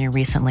California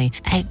recently,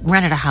 I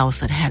rented a house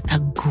that had a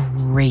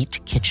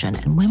great kitchen.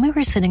 And when we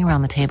were sitting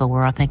around the table, we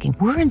were all thinking,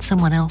 we're in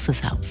someone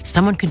else's house.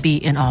 Someone could be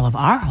in all of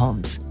our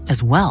homes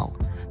as well.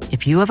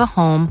 If you have a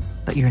home,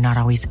 but you're not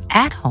always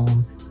at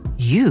home,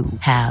 you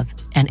have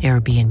an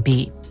Airbnb.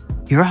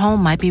 Your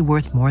home might be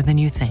worth more than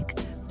you think.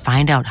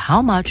 Find out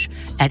how much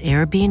at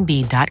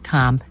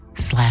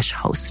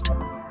airbnb.com/host.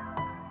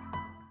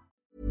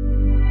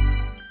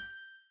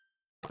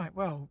 Right,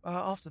 well,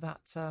 after that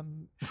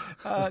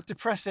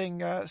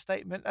depressing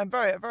statement, and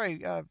very, very,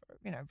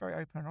 very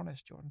open and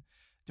honest, Jordan,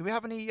 do we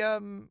have any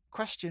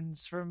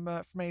questions from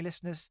any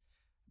listeners?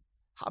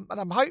 And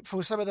I'm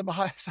hopeful some of them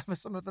are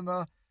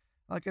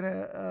going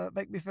to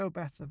make me feel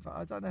better, but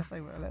I don't know if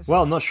they will.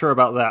 Well, I'm not sure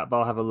about that, but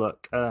I'll have a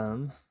look.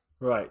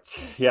 Right,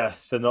 yeah,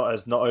 so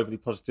not overly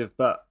positive,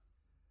 but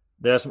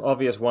there are some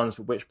obvious ones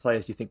for which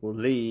players do you think will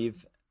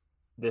leave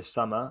this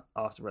summer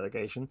after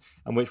relegation,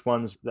 and which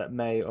ones that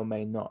may or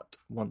may not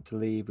want to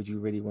leave would you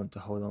really want to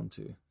hold on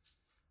to?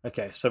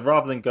 Okay, so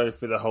rather than go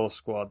through the whole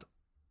squad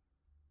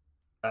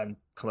and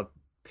kind of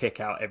pick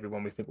out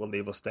everyone we think will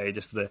leave or stay,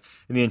 just in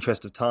the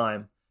interest of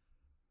time,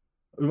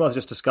 we might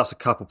just discuss a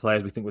couple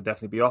players we think would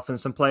definitely be off, and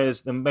some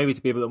players, and maybe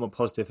to be a little more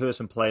positive, who are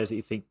some players that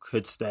you think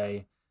could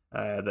stay,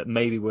 that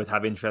maybe would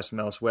have interest from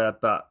elsewhere,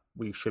 but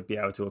we should be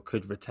able to or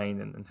could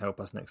retain and help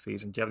us next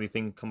season. Do you have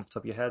anything come off the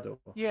top of your head? Or?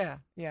 Yeah.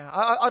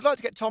 I'd like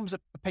to get Tom's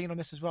opinion on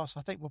this as well, so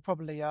I think we'll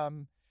probably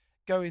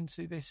go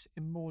into this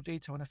in more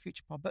detail in a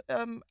future pod. But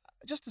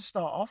just to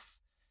start off,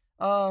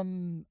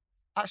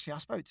 actually, I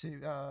spoke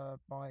to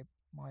my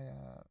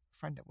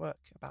friend at work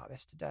about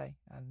this today,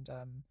 and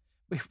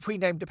we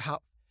named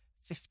about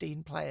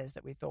 15 players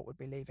that we thought would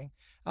be leaving.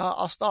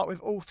 I'll start with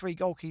all 3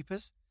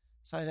 goalkeepers.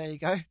 So there you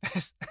go.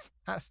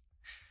 That's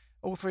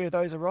all 3 of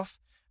those are off.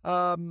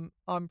 I'm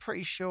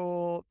pretty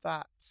sure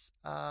that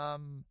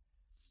in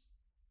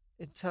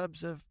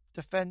terms of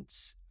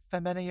defence,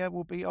 Femenia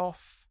will be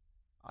off.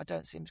 I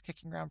don't see him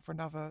kicking around for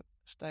another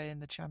stay in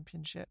the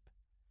Championship.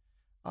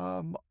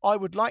 I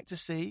would like to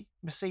see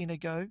Messina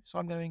go, so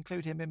I'm going to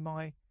include him in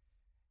my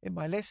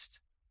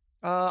list.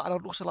 And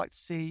I'd also like to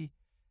see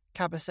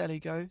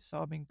Kabasele go, so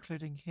I'm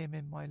including him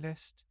in my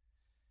list.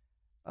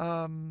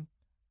 And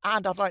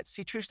I'd like to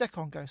see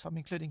Troost-Ekong go, so I'm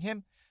including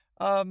him.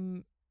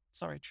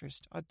 Sorry,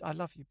 Troost, I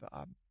love you, but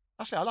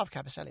actually I love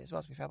Kabasele as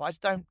well, to be fair. But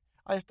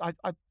I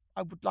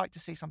would like to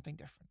see something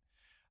different.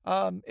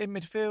 In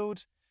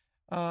midfield,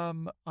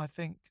 I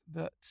think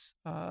that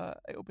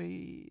it'll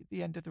be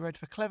the end of the road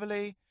for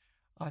Cleverley.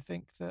 I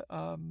think that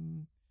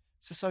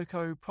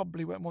Sissoko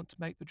probably won't want to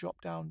make the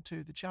drop down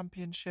to the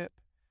Championship.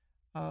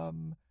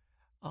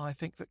 I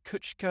think that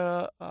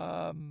Kuchka,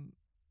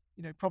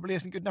 probably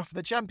isn't good enough for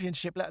the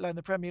Championship, let alone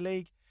the Premier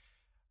League.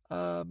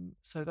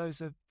 So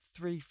those are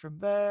 3 from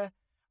there.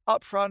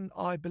 Up front,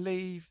 I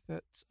believe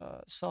that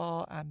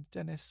Sarr and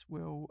Dennis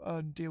will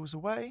earn deals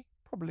away,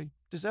 probably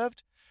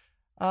deserved.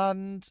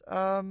 And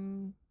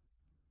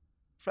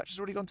Fletcher's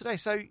already gone today.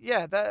 So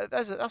yeah,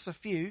 that's a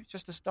few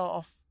just to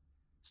start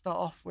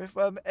off with.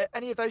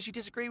 Any of those you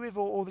disagree with,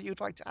 or that you'd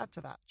like to add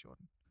to that,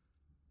 Jordan?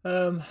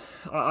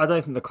 I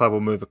don't think the club will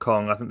move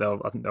Ekong. I think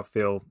they'll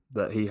feel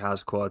that he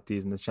has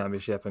qualities in the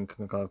Championship and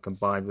can kind of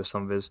combined with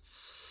some of his.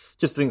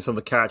 Just think some of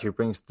the character he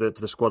brings to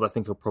the squad, I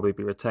think he'll probably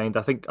be retained.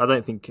 I think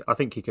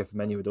Kiko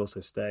Femenia would also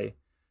stay.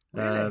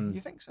 Really? You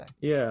think so?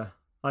 Yeah,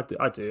 I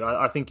do.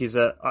 I think he's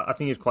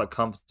quite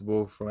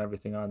comfortable from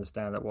everything I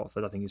understand at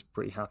Watford. I think he's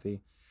pretty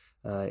happy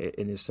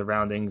in his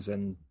surroundings,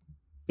 and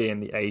being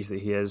the age that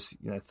he is,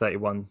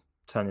 31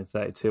 turning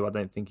 32, I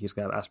don't think he's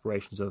going to have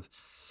aspirations of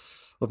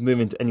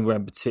moving to anywhere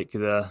in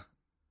particular.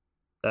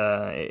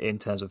 In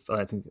terms of, I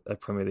don't think a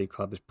Premier League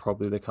club is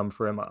probably to come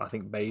for him. I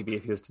think maybe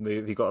if he was to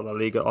move, he got a La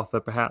Liga offer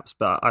perhaps,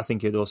 but I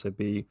think he'd also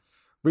be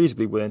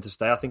reasonably willing to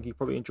stay. I think he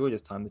probably enjoyed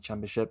his time in the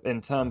Championship.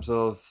 In terms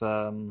of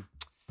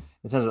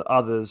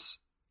others,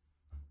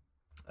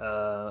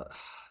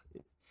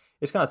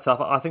 it's kind of tough.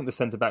 I think the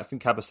centre backs, I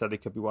think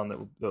Kabasele could be one that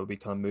will be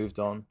kind of moved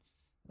on,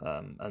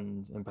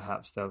 and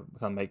perhaps they'll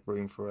kind of make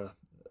room for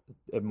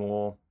a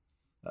more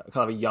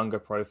kind of a younger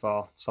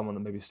profile, someone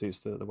that maybe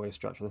suits the way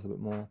structure a little bit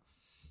more.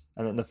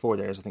 And in the forward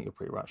areas, I think you're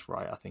pretty much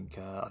right. I think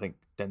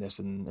Dennis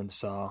and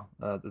Sarr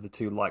are the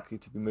 2 likely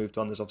to be moved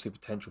on. There's obviously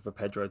potential for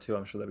Pedro too.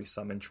 I'm sure there'll be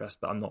some interest,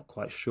 but I'm not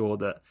quite sure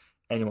that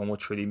anyone will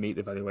truly meet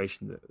the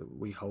valuation that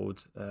we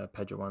hold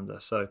Pedro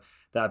under. So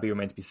that'll be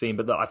remain to be seen.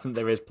 But look, I think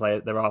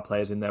there are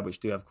players in there which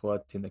do have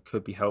quality and that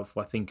could be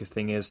helpful. I think the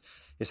thing is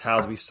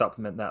how do we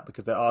supplement that,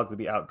 because they're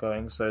arguably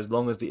outgoing. So as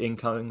long as the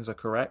incomings are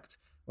correct,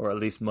 or at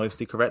least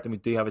mostly correct, then we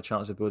do have a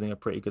chance of building a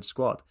pretty good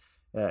squad.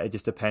 It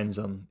just depends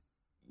on.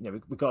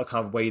 We've got to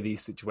kind of weigh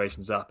these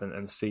situations up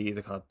and see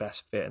the kind of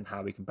best fit and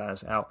how we can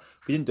balance it out.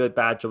 We didn't do a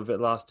bad job of it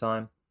last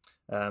time.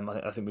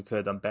 I think we could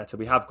have done better.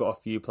 We have got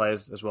a few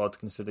players as well to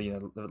consider,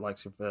 the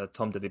likes of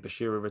Tom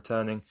Dede-Bashira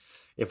returning.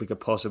 If we could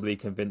possibly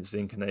convince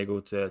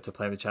Zinchenko to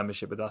play in the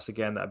Championship with us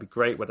again, that'd be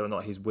great. Whether or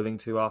not he's willing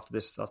to after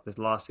this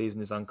last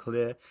season is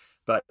unclear.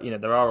 But,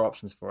 there are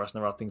options for us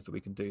and there are things that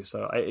we can do.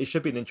 So it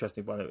should be an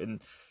interesting one.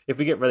 And if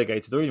we get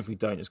relegated, or even if we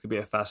don't, it's going to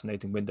be a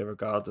fascinating window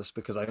regardless,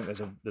 because I think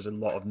there's a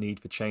lot of need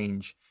for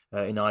change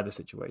in either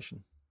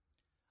situation.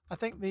 I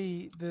think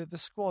the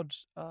squad,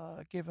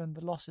 given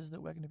the losses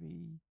that we're going to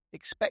be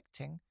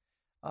expecting,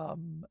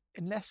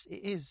 unless it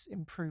is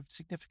improved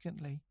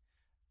significantly,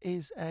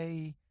 is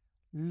a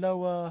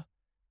lower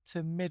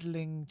to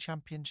middling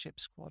Championship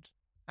squad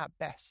at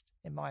best,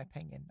 in my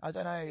opinion. I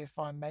don't know if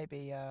I'm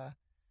maybe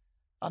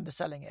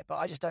underselling it, but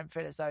I just don't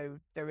feel as though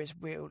there is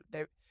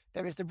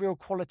the real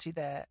quality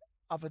there,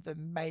 other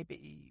than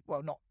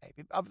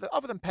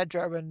other than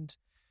Pedro and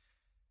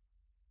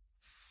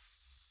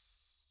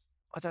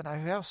I don't know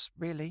who else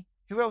really.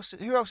 Who else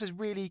is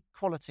really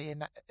quality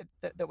in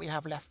that we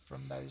have left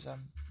from those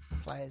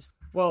players?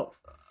 Well,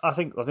 I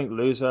think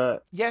Louza.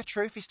 Yeah,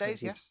 true. If he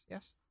stays, yes. I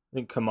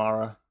think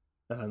Kamara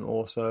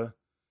also.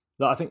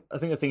 I think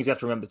the things you have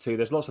to remember too.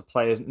 There's lots of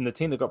players in the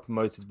team that got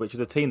promoted, which is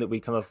a team that we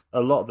kind of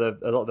a lot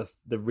of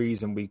the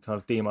reason we kind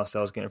of deem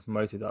ourselves getting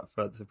promoted up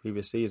for the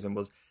previous season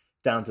was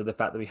down to the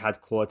fact that we had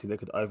quality that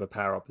could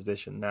overpower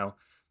opposition. Now,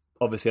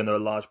 obviously I know a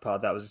large part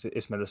of that was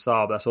Ismaila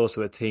Sarr, but that's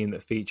also a team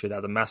that featured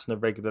Adam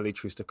Massenov regularly,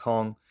 Troost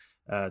Ekong,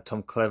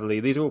 Tom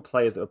Cleverley. These are all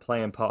players that were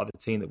playing part of a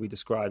team that we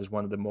described as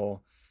one of the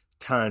more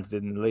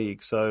talented in the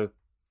league. So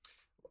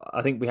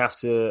I think we have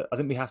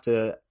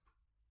to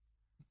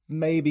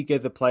maybe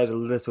give the players a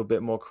little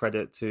bit more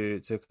credit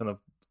to kind of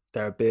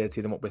their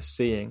ability than what we're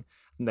seeing.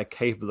 And they're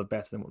capable of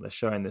better than what they're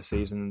showing this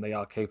season. And they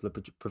are capable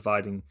of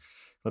providing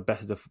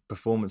better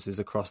performances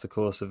across the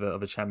course of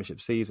a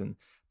championship season.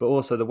 But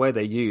also the way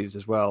they use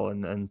as well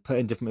and put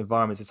in different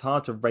environments. It's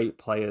hard to rate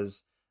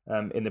players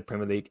in the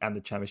Premier League and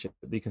the Championship.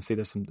 You can see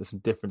there's some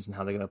difference in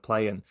how they're going to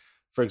play. And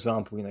for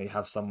example, you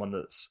have someone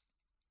that's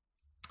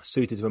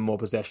suited to a more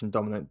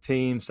possession-dominant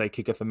team, say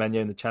Kiko Firmino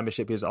in the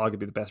Championship. He was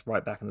arguably the best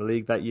right-back in the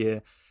league that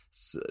year.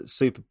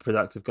 Super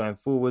productive going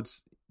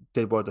forwards.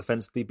 Did well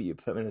defensively, but you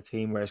put him in a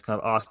team where it's kind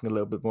of asking a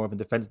little bit more of him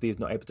defensively. He's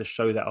not able to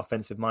show that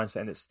offensive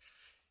mindset, and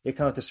it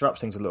kind of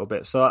disrupts things a little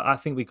bit. So I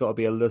think we've got to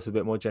be a little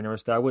bit more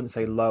generous there. I wouldn't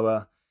say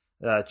lower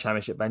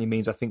Championship by any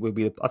means. I think we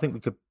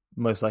could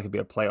most likely be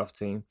a playoff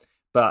team.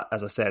 But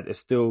as I said, it's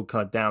still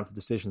kind of down to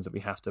decisions that we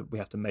have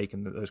to make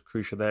in those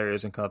crucial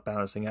areas and kind of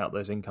balancing out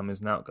those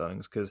incomings and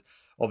outgoings. Because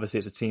obviously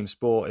it's a team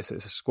sport, it's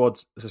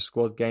a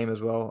squad game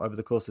as well. Over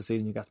the course of the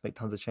season, you have to make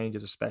tons of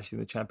changes, especially in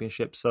the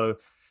Championship. So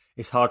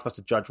it's hard for us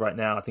to judge right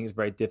now. I think it's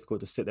very difficult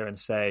to sit there and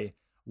say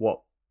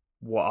what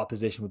our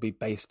position would be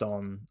based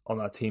on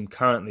our team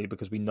currently,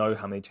 because we know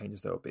how many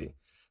changes there will be.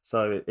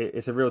 So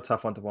it's a real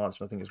tough one to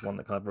answer. I think it's one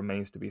that kind of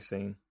remains to be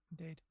seen.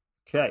 Indeed.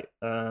 Okay.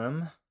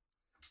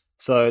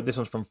 So this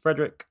one's from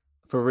Frederick.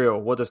 For real,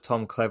 what does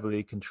Tom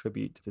Cleverley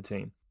contribute to the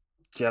team?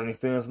 Do you have any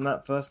feelings on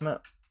that first,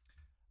 Matt?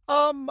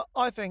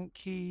 I think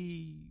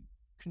he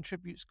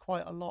contributes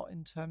quite a lot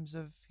in terms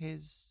of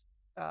his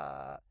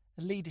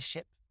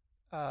leadership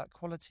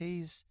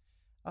qualities.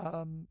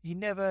 He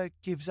never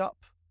gives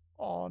up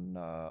on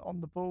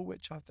the ball,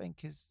 which I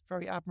think is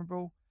very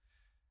admirable.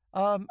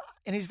 And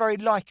he's very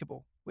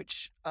likable,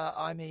 which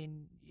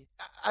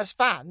as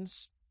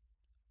fans,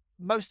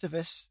 most of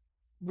us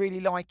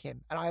really like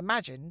him, and I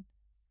imagine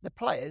the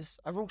players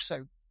are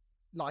also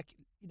like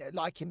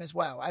him as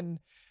well. And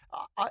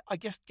I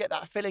just get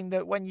that feeling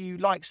that when you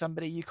like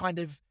somebody, you kind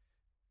of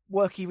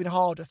work even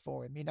harder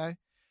for him.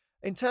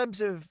 In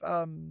terms of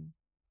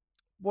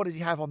what does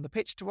he have on the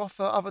pitch to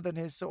offer, other than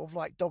his sort of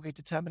like dogged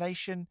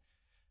determination?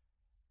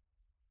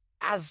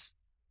 As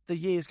the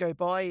years go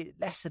by,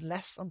 less and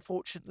less,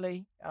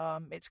 unfortunately.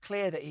 It's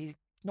clear that he's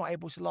not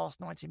able to last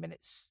 90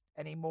 minutes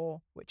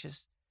anymore, which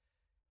is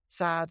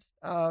sad.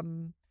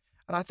 And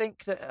I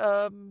think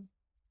that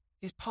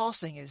his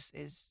passing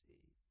is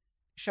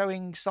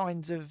showing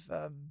signs of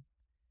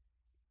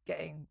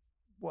getting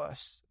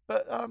worse.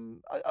 But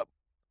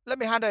let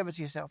me hand over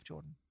to yourself,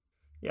 Jordan.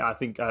 Yeah, I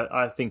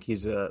think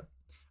he's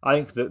I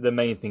think that the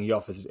main thing he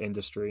offers is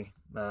industry.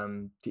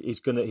 He's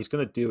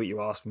gonna do what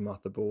you ask him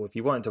off the ball. If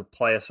you want him to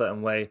play a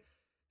certain way,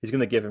 he's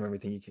gonna give him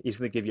everything. He's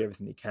gonna give you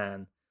everything he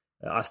can.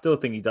 I still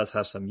think he does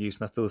have some use,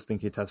 and I still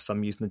think he'd have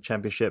some use in the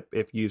Championship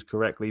if used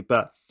correctly.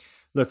 But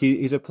look,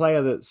 he's a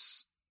player that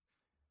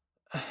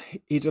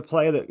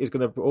is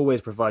going to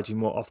always provide you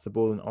more off the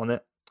ball than on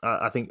it.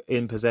 I think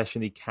in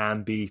possession he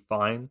can be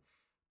fine,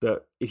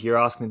 but if you're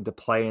asking him to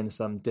play in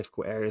some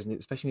difficult areas, and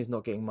especially when he's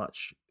not getting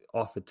much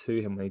offered to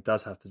him when he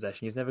does have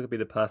possession, he's never going to be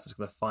the person that's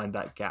going to find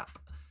that gap,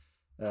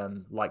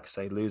 like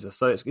say Loser.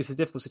 So it's a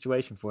difficult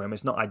situation for him.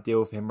 It's not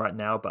ideal for him right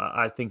now, but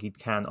I think he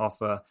can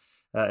offer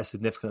a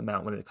significant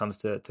amount when it comes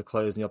to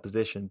closing the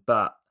opposition.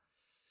 But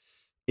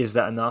is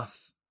that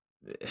enough?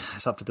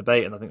 It's up for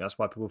debate, and I think that's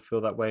why people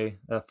feel the way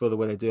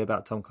they do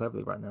about Tom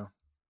Cleverley right now.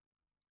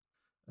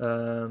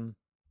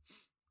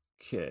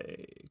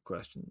 Okay,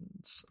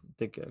 questions. I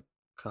did get a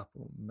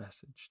couple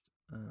messaged.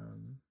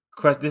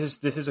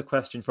 This is a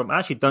question from. I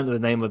actually don't know the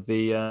name of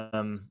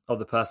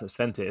the person that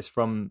sent it. It's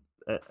from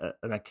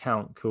an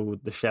account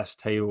called the Chef's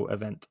Table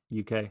Event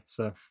UK.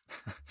 So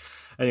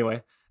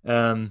anyway,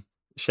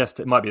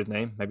 it might be his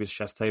name. Maybe it's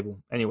Chef's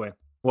Table. Anyway.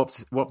 What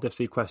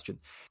FC question.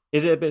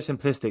 Is it a bit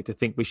simplistic to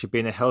think we should be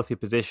in a healthier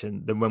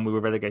position than when we were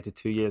relegated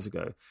 2 years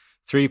ago?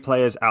 3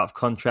 players out of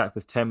contract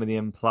with 10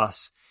 million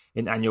plus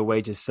in annual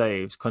wages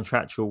saved,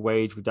 contractual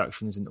wage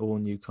reductions in all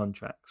new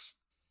contracts.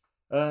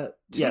 Do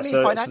you mean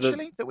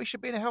financially that we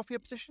should be in a healthier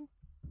position?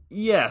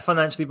 Yeah,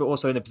 financially, but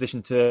also in a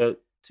position to...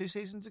 2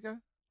 seasons ago?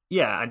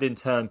 Yeah, and in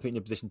turn put in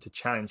a position to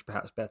challenge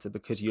perhaps better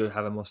because you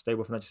have a more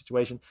stable financial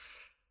situation.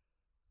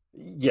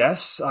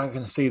 Yes, I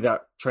can see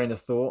that train of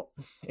thought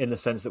in the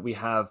sense that we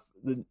have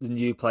the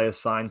new players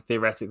signed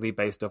theoretically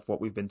based off what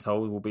we've been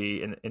told will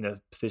be in a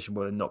position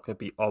where they're not going to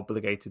be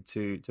obligated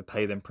to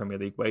pay them Premier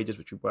League wages,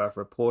 which we were for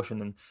a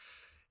portion. And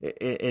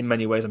in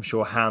many ways, I'm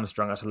sure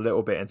hamstrung us a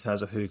little bit in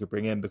terms of who we could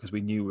bring in because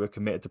we knew we were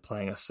committed to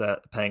paying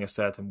a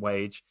certain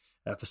wage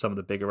for some of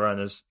the bigger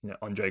earners,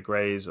 Andre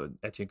Grays or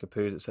Etienne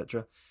Capoue,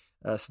 etc.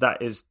 So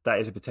that is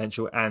a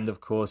potential. And of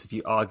course, if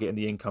you are getting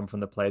the income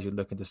from the players you're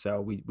looking to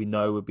sell, we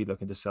know we'll be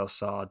looking to sell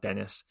Sarr,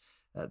 Dennis.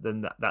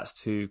 Then that's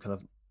two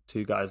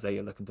guys there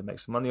you're looking to make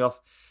some money off.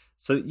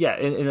 So yeah,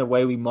 in a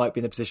way, we might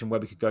be in a position where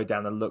we could go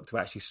down and look to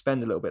actually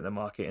spend a little bit in the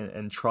market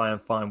and try and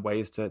find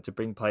ways to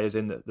bring players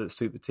in that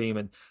suit the team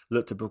and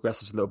look to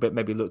progress us a little bit,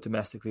 maybe look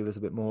domestically a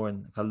little bit more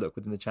and kind of look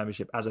within the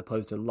Championship, as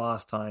opposed to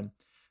last time.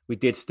 We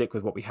did stick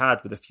with what we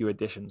had with a few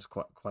additions,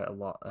 quite a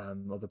lot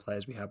of the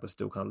players we had were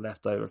still kind of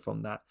left over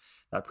from that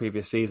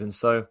previous season.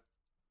 So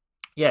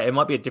yeah, it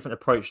might be a different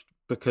approach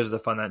because of the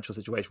financial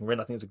situation we're in.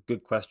 I think it's a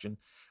good question.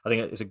 I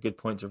think it's a good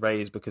point to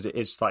raise because it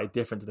is slightly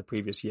different to the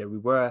previous year. We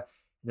were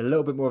in a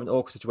little bit more of an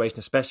awkward situation,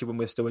 especially when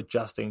we're still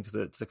adjusting to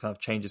the kind of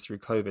changes through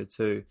COVID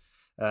too.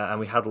 And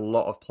we had a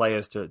lot of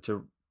players to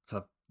kind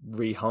of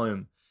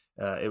rehome.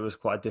 It was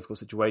quite a difficult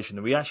situation.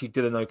 And we actually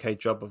did an okay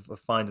job of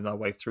finding our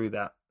way through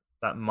that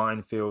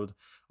minefield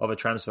of a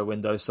transfer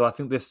window. So I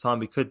think this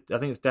time I think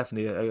it's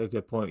definitely a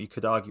good point. You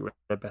could argue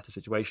a better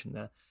situation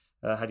there.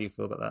 How do you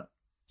feel about that?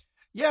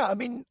 Yeah, I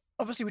mean,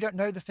 obviously we don't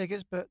know the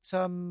figures, but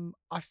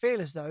I feel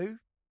as though,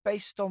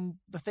 based on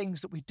the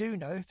things that we do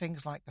know,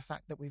 things like the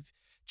fact that we've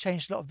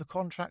changed a lot of the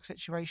contract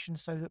situation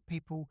so that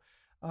people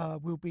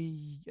will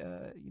be,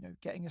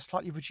 getting a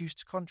slightly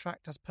reduced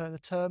contract as per the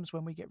terms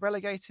when we get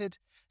relegated.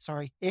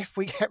 Sorry, if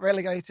we get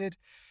relegated,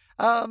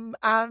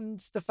 and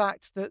the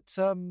fact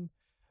that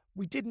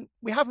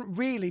we haven't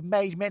really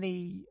made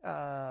many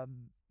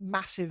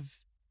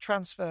massive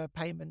transfer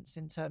payments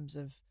in terms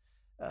of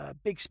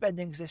big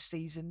spendings this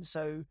season,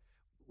 so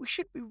we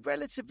should be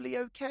relatively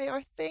okay,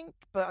 I think.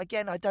 But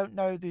again, I don't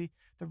know the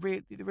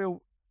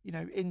real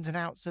ins and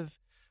outs of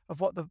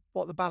what the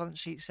balance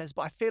sheet says.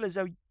 But I feel as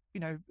though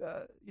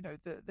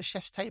the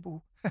chef's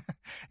table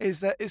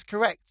is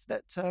correct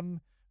that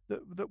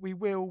that we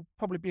will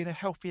probably be in a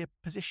healthier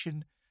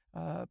position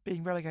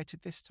being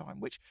relegated this time,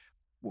 which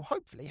will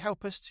hopefully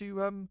help us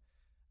to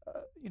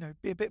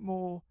be a bit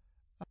more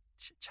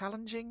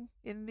challenging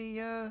in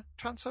the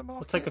transfer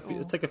market.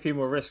 We'll take a few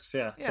more risks,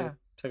 yeah.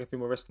 Take a few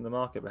more risks in the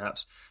market,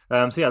 perhaps.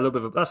 So yeah, a little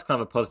bit that's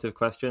kind of a positive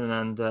question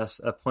and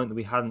a point that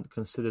we hadn't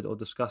considered or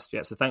discussed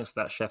yet. So thanks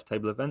for that chef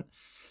table event.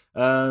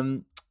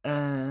 And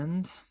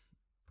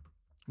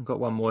I've got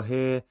one more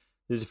here.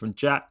 This is from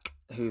Jack,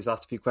 who's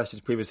asked a few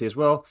questions previously as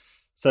well.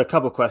 So a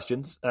couple of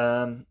questions.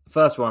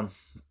 First one.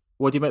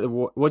 What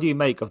do you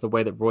make of the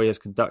way that Roy has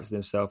conducted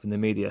himself in the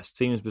media?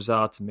 Seems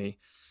bizarre to me.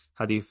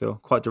 How do you feel?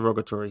 Quite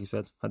derogatory, he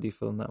said. How do you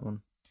feel on that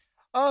one?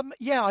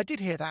 Yeah, I did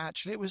hear that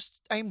actually. It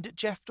was aimed at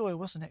Jeff Doyle,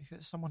 wasn't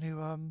it? Someone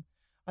who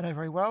I know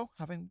very well,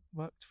 having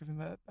worked with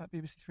him at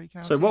BBC Three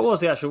Counties. So what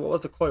was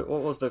the quote?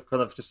 What was the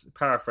kind of, just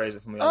paraphrase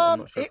it for me? I'm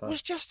not sure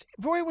was just,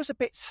 Roy was a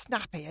bit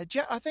snappy.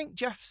 I think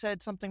Jeff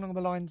said something along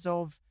the lines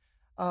of,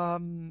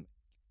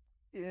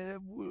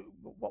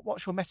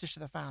 what's your message to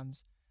the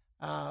fans?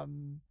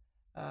 And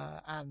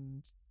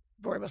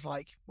Roy was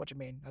like, what do you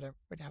mean? I don't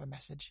really have a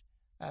message.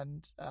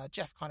 And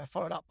Jeff kind of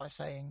followed up by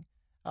saying,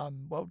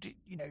 well,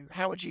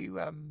 how would you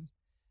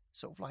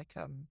sort of like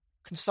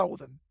console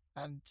them?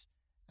 And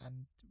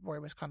Roy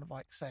was kind of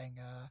like saying,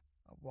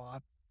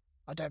 well,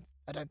 I don't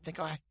think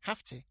I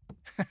have to.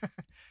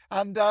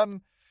 And I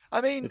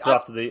mean, it's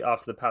after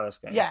the Palace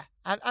game. Yeah,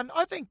 and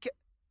I think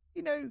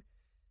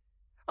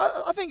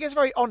I think it's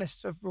very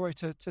honest of Roy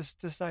to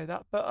say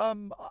that, but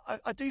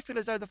I do feel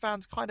as though the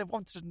fans kind of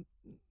wanted an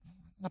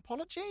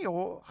apology,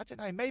 or I don't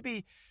know,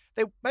 maybe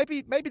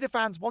the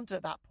fans wanted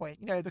at that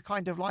point, the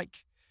kind of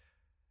like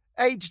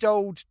aged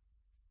old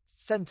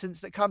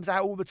sentence that comes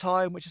out all the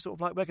time, which is sort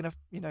of like, we're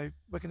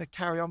gonna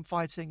carry on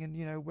fighting,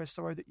 and we're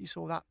sorry that you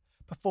saw that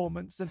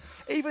performance. And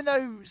even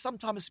though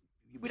sometimes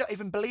we don't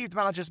even believe the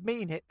managers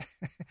mean it,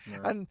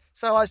 no. And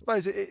so I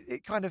suppose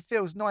it kind of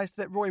feels nice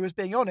that Roy was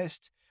being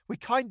honest. We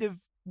kind of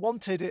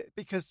wanted it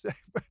because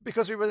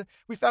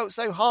we felt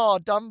so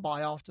hard done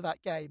by after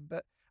that game.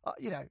 But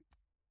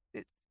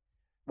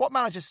what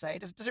managers say,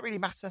 does it really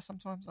matter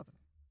sometimes? I don't know.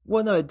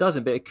 Well, no, it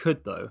doesn't, but it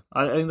could, though.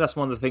 I think that's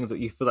one of the things that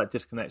you feel like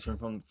disconnection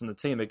from the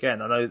team.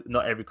 Again, I know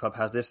not every club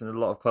has this, and a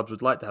lot of clubs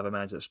would like to have a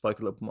manager that spoke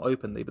a little more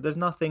openly, but there's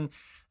nothing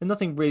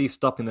really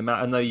stopping them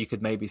out. I know you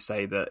could maybe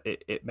say that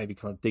it maybe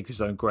kind of digs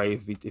his own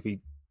grave if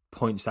he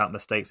points out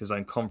mistakes in his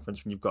own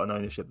conference when you've got an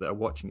ownership that are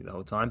watching you the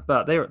whole time,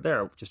 but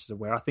they're just as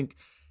aware. I think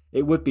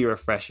it would be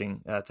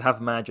refreshing to have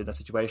a manager in that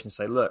situation and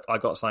say, look, I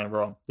got something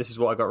wrong. This is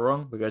what I got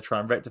wrong. We're going to try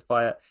and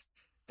rectify it.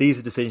 These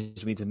are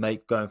decisions we need to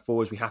make going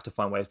forwards. We have to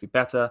find ways to be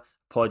better.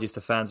 Apologies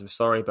to fans, we're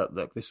sorry, but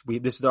look, this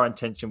is our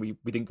intention. We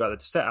didn't go there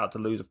to set out to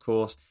lose, of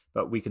course,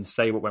 but we can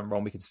say what went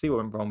wrong. We can see what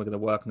went wrong. We're going to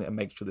work on it and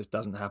make sure this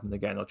doesn't happen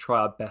again, or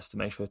try our best to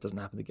make sure this doesn't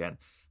happen again.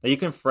 Now, you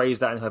can phrase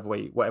that in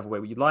whatever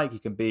way you like. You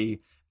can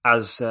be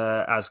as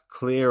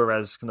clear or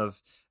as kind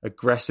of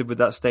aggressive with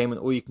that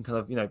statement, or you can kind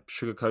of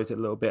sugarcoat it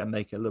a little bit and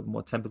make it a little bit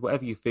more tempered,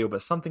 whatever you feel,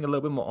 but something a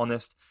little bit more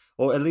honest,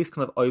 or at least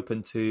kind of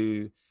open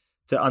to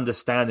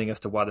understanding as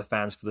to why the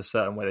fans feel a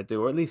certain way they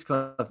do, or at least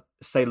kind of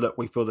say, look,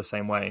 we feel the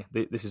same way.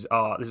 This is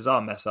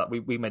our mess up.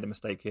 We made a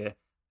mistake here.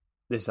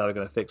 This is how we're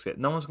going to fix it.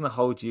 No one's going to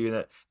hold you in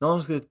it. No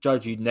one's going to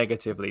judge you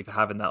negatively for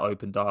having that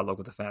open dialogue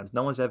with the fans.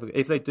 No one's ever.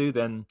 If they do,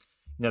 then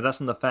that's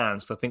on the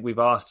fans. So I think we've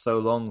asked so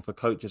long for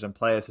coaches and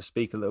players to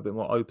speak a little bit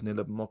more openly, a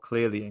little bit more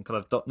clearly, and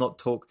kind of not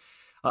talk.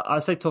 I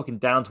say talking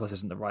down to us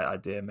isn't the right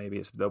idea. Maybe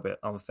it's a little bit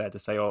unfair to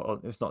say, or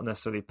it's not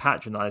necessarily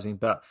patronising,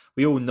 but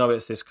we all know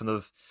it's this kind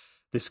of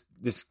this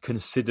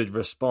considered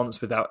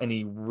response without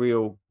any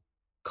real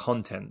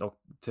content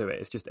to it.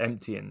 It's just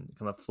empty and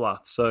kind of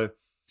fluff. So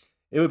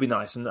it would be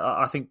nice, and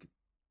I think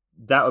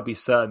that would be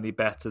certainly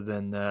better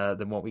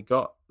than what we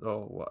got,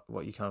 or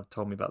what you kind of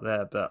told me about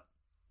there. But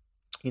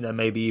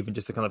maybe even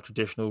just a kind of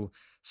traditional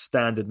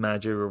standard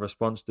managerial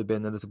response to have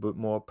been a little bit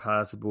more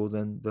palatable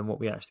than what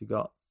we actually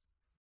got.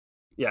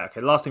 Yeah,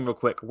 okay, last thing real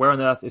quick. Where on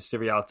earth is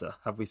Sierralta?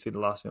 Have we seen the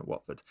last of him at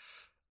Watford?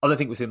 I don't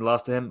think we've seen the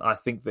last of him. I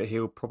think that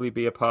he'll probably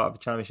be a part of a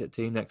championship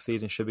team next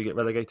season should we get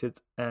relegated.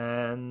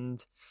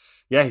 And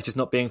yeah, he's just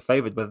not being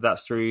favoured, whether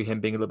that's through him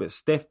being a little bit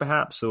stiff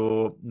perhaps,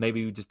 or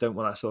maybe we just don't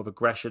want that sort of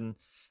aggression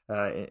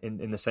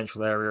in the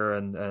central area,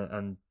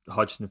 and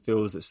Hodgson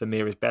feels that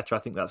Samir is better. I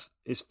think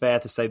it's fair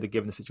to say that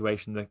given the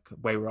situation, the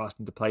way we're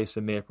asking to play,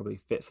 Samir probably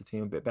fits the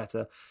team a bit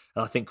better.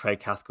 And I think Craig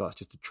Cathcart's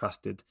just a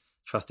trusted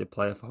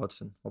player for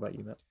Hodgson. What about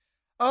you, Matt?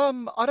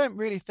 I don't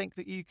really think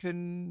that you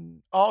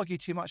can argue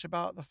too much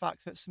about the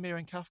fact that Samir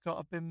and Cathcart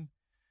have been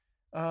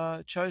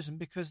chosen,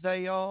 because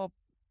they are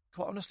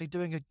quite honestly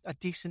doing a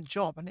decent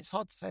job, and it's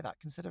hard to say that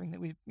considering that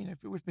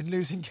we've been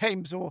losing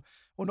games or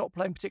not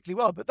playing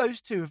particularly well. But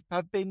those two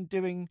have been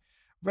doing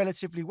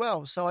relatively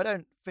well, so I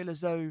don't feel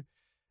as though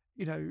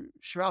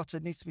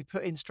Sierralta needs to be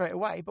put in straight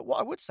away. But what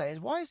I would say is,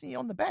 why isn't he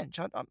on the bench?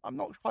 I'm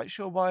not quite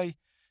sure why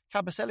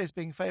Kabasele is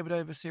being favoured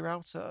over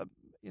Sierralta.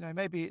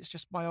 Maybe it's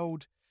just my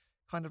old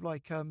kind of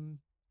like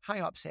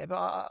hang-ups here, but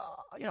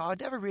I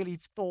never really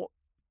thought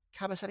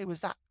Kabasele was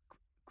that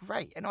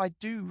great, and I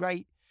do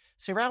rate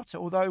Sierralta,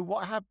 although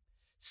what I have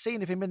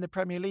seen of him in the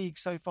Premier League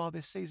so far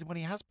this season when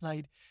he has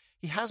played,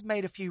 he has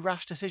made a few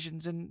rash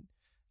decisions and,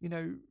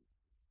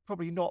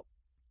 probably not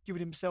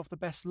given himself the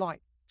best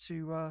light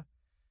to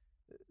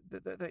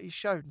that he's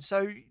shown.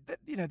 So,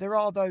 there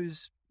are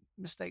those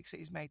mistakes that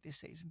he's made this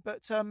season.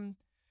 But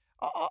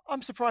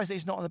I'm surprised that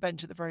he's not on the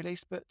bench at the very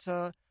least,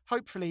 but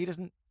hopefully he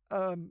doesn't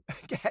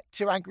get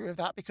too angry with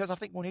that, because I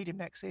think we'll need him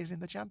next season in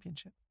the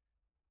Championship.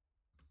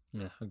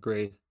 Yeah,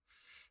 agreed.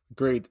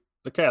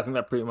 Okay, I think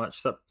that pretty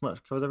much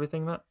covers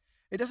everything, Matt.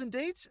 It does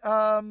indeed.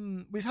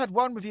 We've had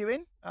one review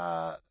in.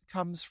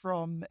 Comes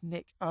from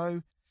Nick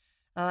O.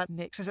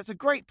 Nick says, it's a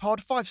great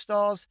pod, 5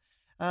 stars.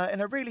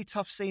 In a really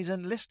tough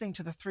season, listening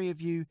to the three of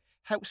you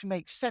helps me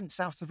make sense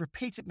out of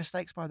repeated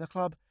mistakes by the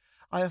club.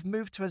 I have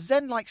moved to a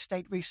zen-like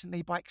state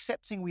recently by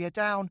accepting we are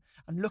down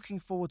and looking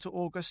forward to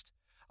August.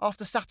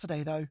 After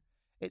Saturday, though,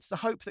 it's the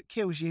hope that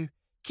kills you.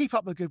 Keep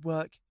up the good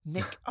work,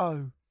 Nick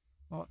O.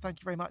 Well, thank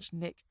you very much,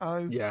 Nick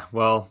O. Yeah,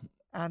 well...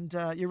 And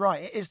you're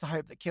right, it is the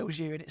hope that kills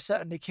you, and it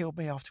certainly killed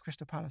me after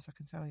Crystal Palace, I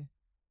can tell you.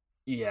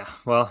 Yeah,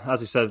 well,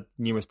 as we said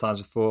numerous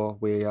times before,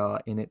 we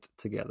are in it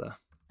together.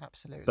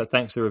 Absolutely. But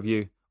thanks for the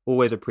review.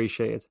 Always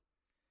appreciated.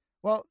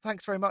 Well,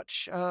 thanks very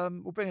much.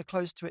 We'll bring a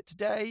close to it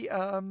today.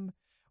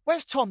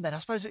 Where's Tom then? I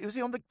suppose was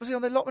he on the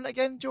allotment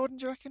again, Jordan,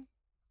 do you reckon?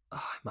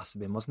 Oh, it must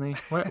have been, wasn't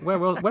he? Where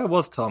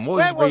was Tom? What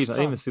was his reason? I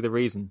didn't even see the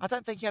reason. I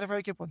don't think he had a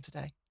very good one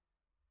today.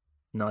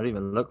 No, I didn't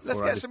even look for it.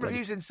 Let's get some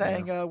reviews in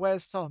saying,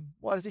 where's Tom?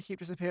 Why does he keep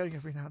disappearing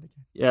every now and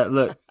again? Yeah,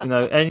 look,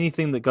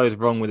 anything that goes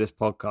wrong with this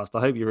podcast, I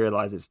hope you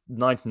realise it's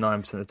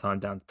 99% of the time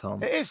down to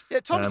Tom. It is. Yeah,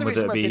 Tom's the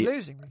reason we've been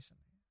losing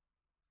recently.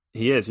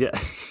 He is, yeah.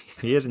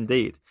 He is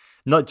indeed.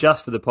 Not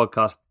just for the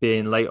podcast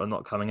being late or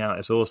not coming out,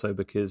 it's also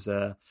because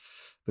of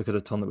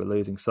Tom that we're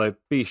losing. So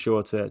be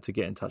sure to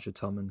get in touch with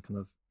Tom and kind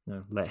of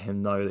let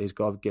him know that he's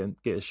got to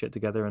get his shit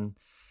together and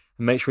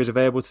make sure he's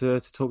available to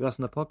talk to us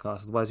on the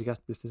podcast. Otherwise, you have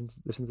to listen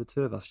to the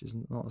two of us, which is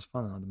not as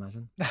fun, I'd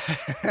imagine.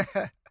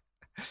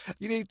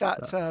 You need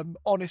that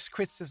honest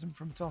criticism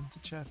from Tom to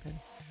chirp in.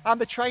 And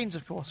the trains,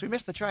 of course. We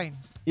missed the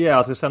trains. Yeah, I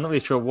was going to say, I'm not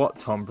really sure what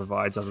Tom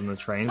provides other than the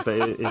trains, but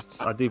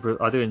I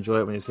do enjoy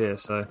it when he's here.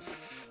 So,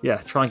 yeah,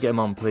 try and get him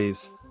on,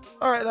 please.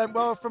 All right, then.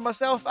 Well, from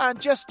myself and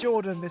just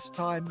Jordan this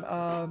time,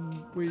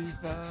 we've,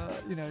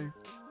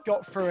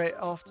 got through it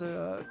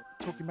after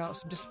talking about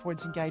some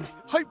disappointing games.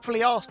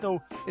 Hopefully Arsenal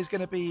is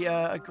going to be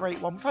a great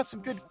one. We've had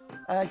some good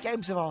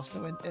games of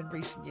Arsenal in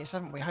recent years,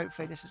 haven't we?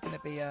 Hopefully this is going to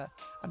be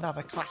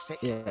another classic.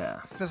 Yeah.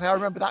 Because I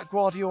remember that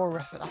Guardiola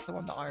effort. That's the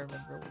one that I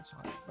remember all the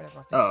time. Whenever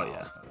I think about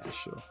Arsenal, for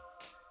sure.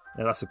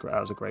 Yeah, that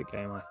was a great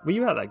game. Were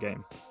you at that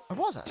game? I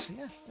was actually,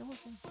 yeah. I was.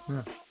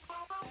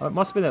 Yeah. It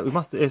must have been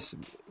that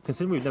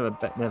considering we've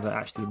never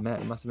actually met,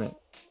 it must have been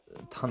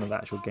a ton of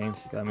actual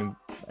games together. I mean,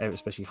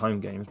 especially home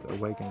games, but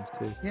away games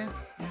too. Yeah.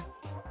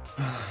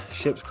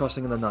 Ships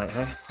crossing in the night,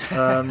 hey?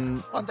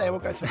 One day we'll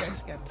go to a game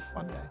together.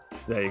 One day.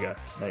 There you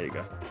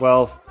go.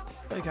 Well,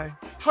 there you go.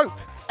 Hope.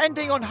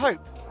 Ending on hope.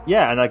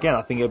 Yeah, and again,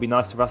 I think it would be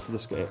nice for us to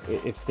discuss,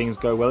 if things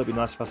go well, it'd be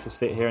nice for us to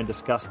sit here and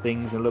discuss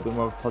things in a little bit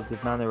more of a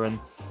positive manner and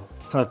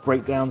kind of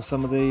break down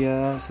some of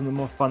the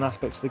more fun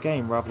aspects of the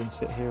game rather than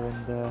sit here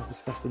and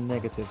discuss the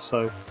negative.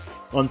 So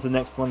on to the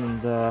next one,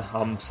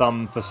 and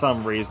for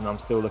some reason I'm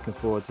still looking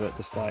forward to it,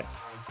 despite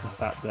the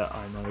fact that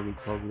I know we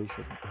probably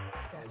shouldn't.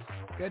 Yes,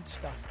 good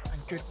stuff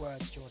and good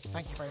words, Jordan.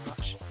 Thank you very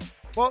much.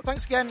 Well,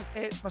 thanks again.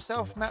 It's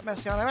myself, Matt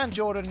Messiano, and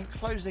Jordan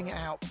closing it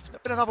out. It's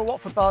been another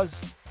Watford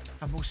Buzz,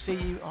 and we'll see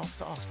you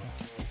after Arsenal.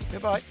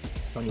 Goodbye.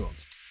 On your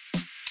ones.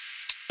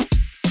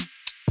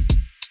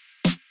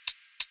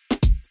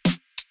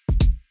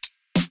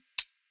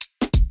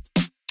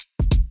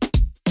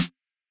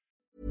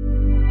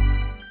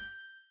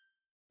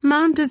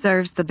 Mom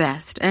deserves the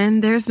best,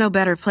 and there's no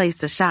better place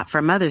to shop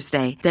for Mother's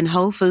Day than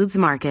Whole Foods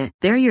Market.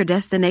 They're your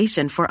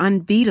destination for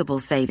unbeatable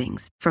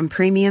savings, from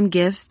premium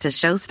gifts to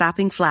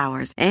show-stopping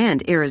flowers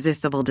and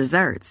irresistible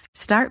desserts.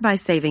 Start by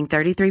saving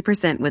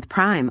 33% with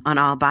Prime on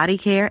all body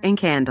care and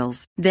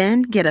candles.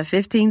 Then get a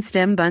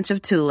 15-stem bunch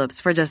of tulips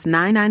for just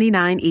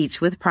 $9.99 each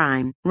with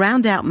Prime.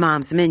 Round out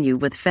Mom's menu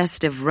with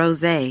festive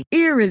rosé,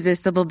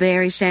 irresistible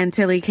berry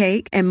chantilly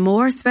cake, and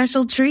more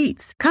special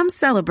treats. Come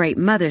celebrate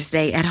Mother's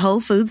Day at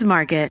Whole Foods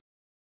Market.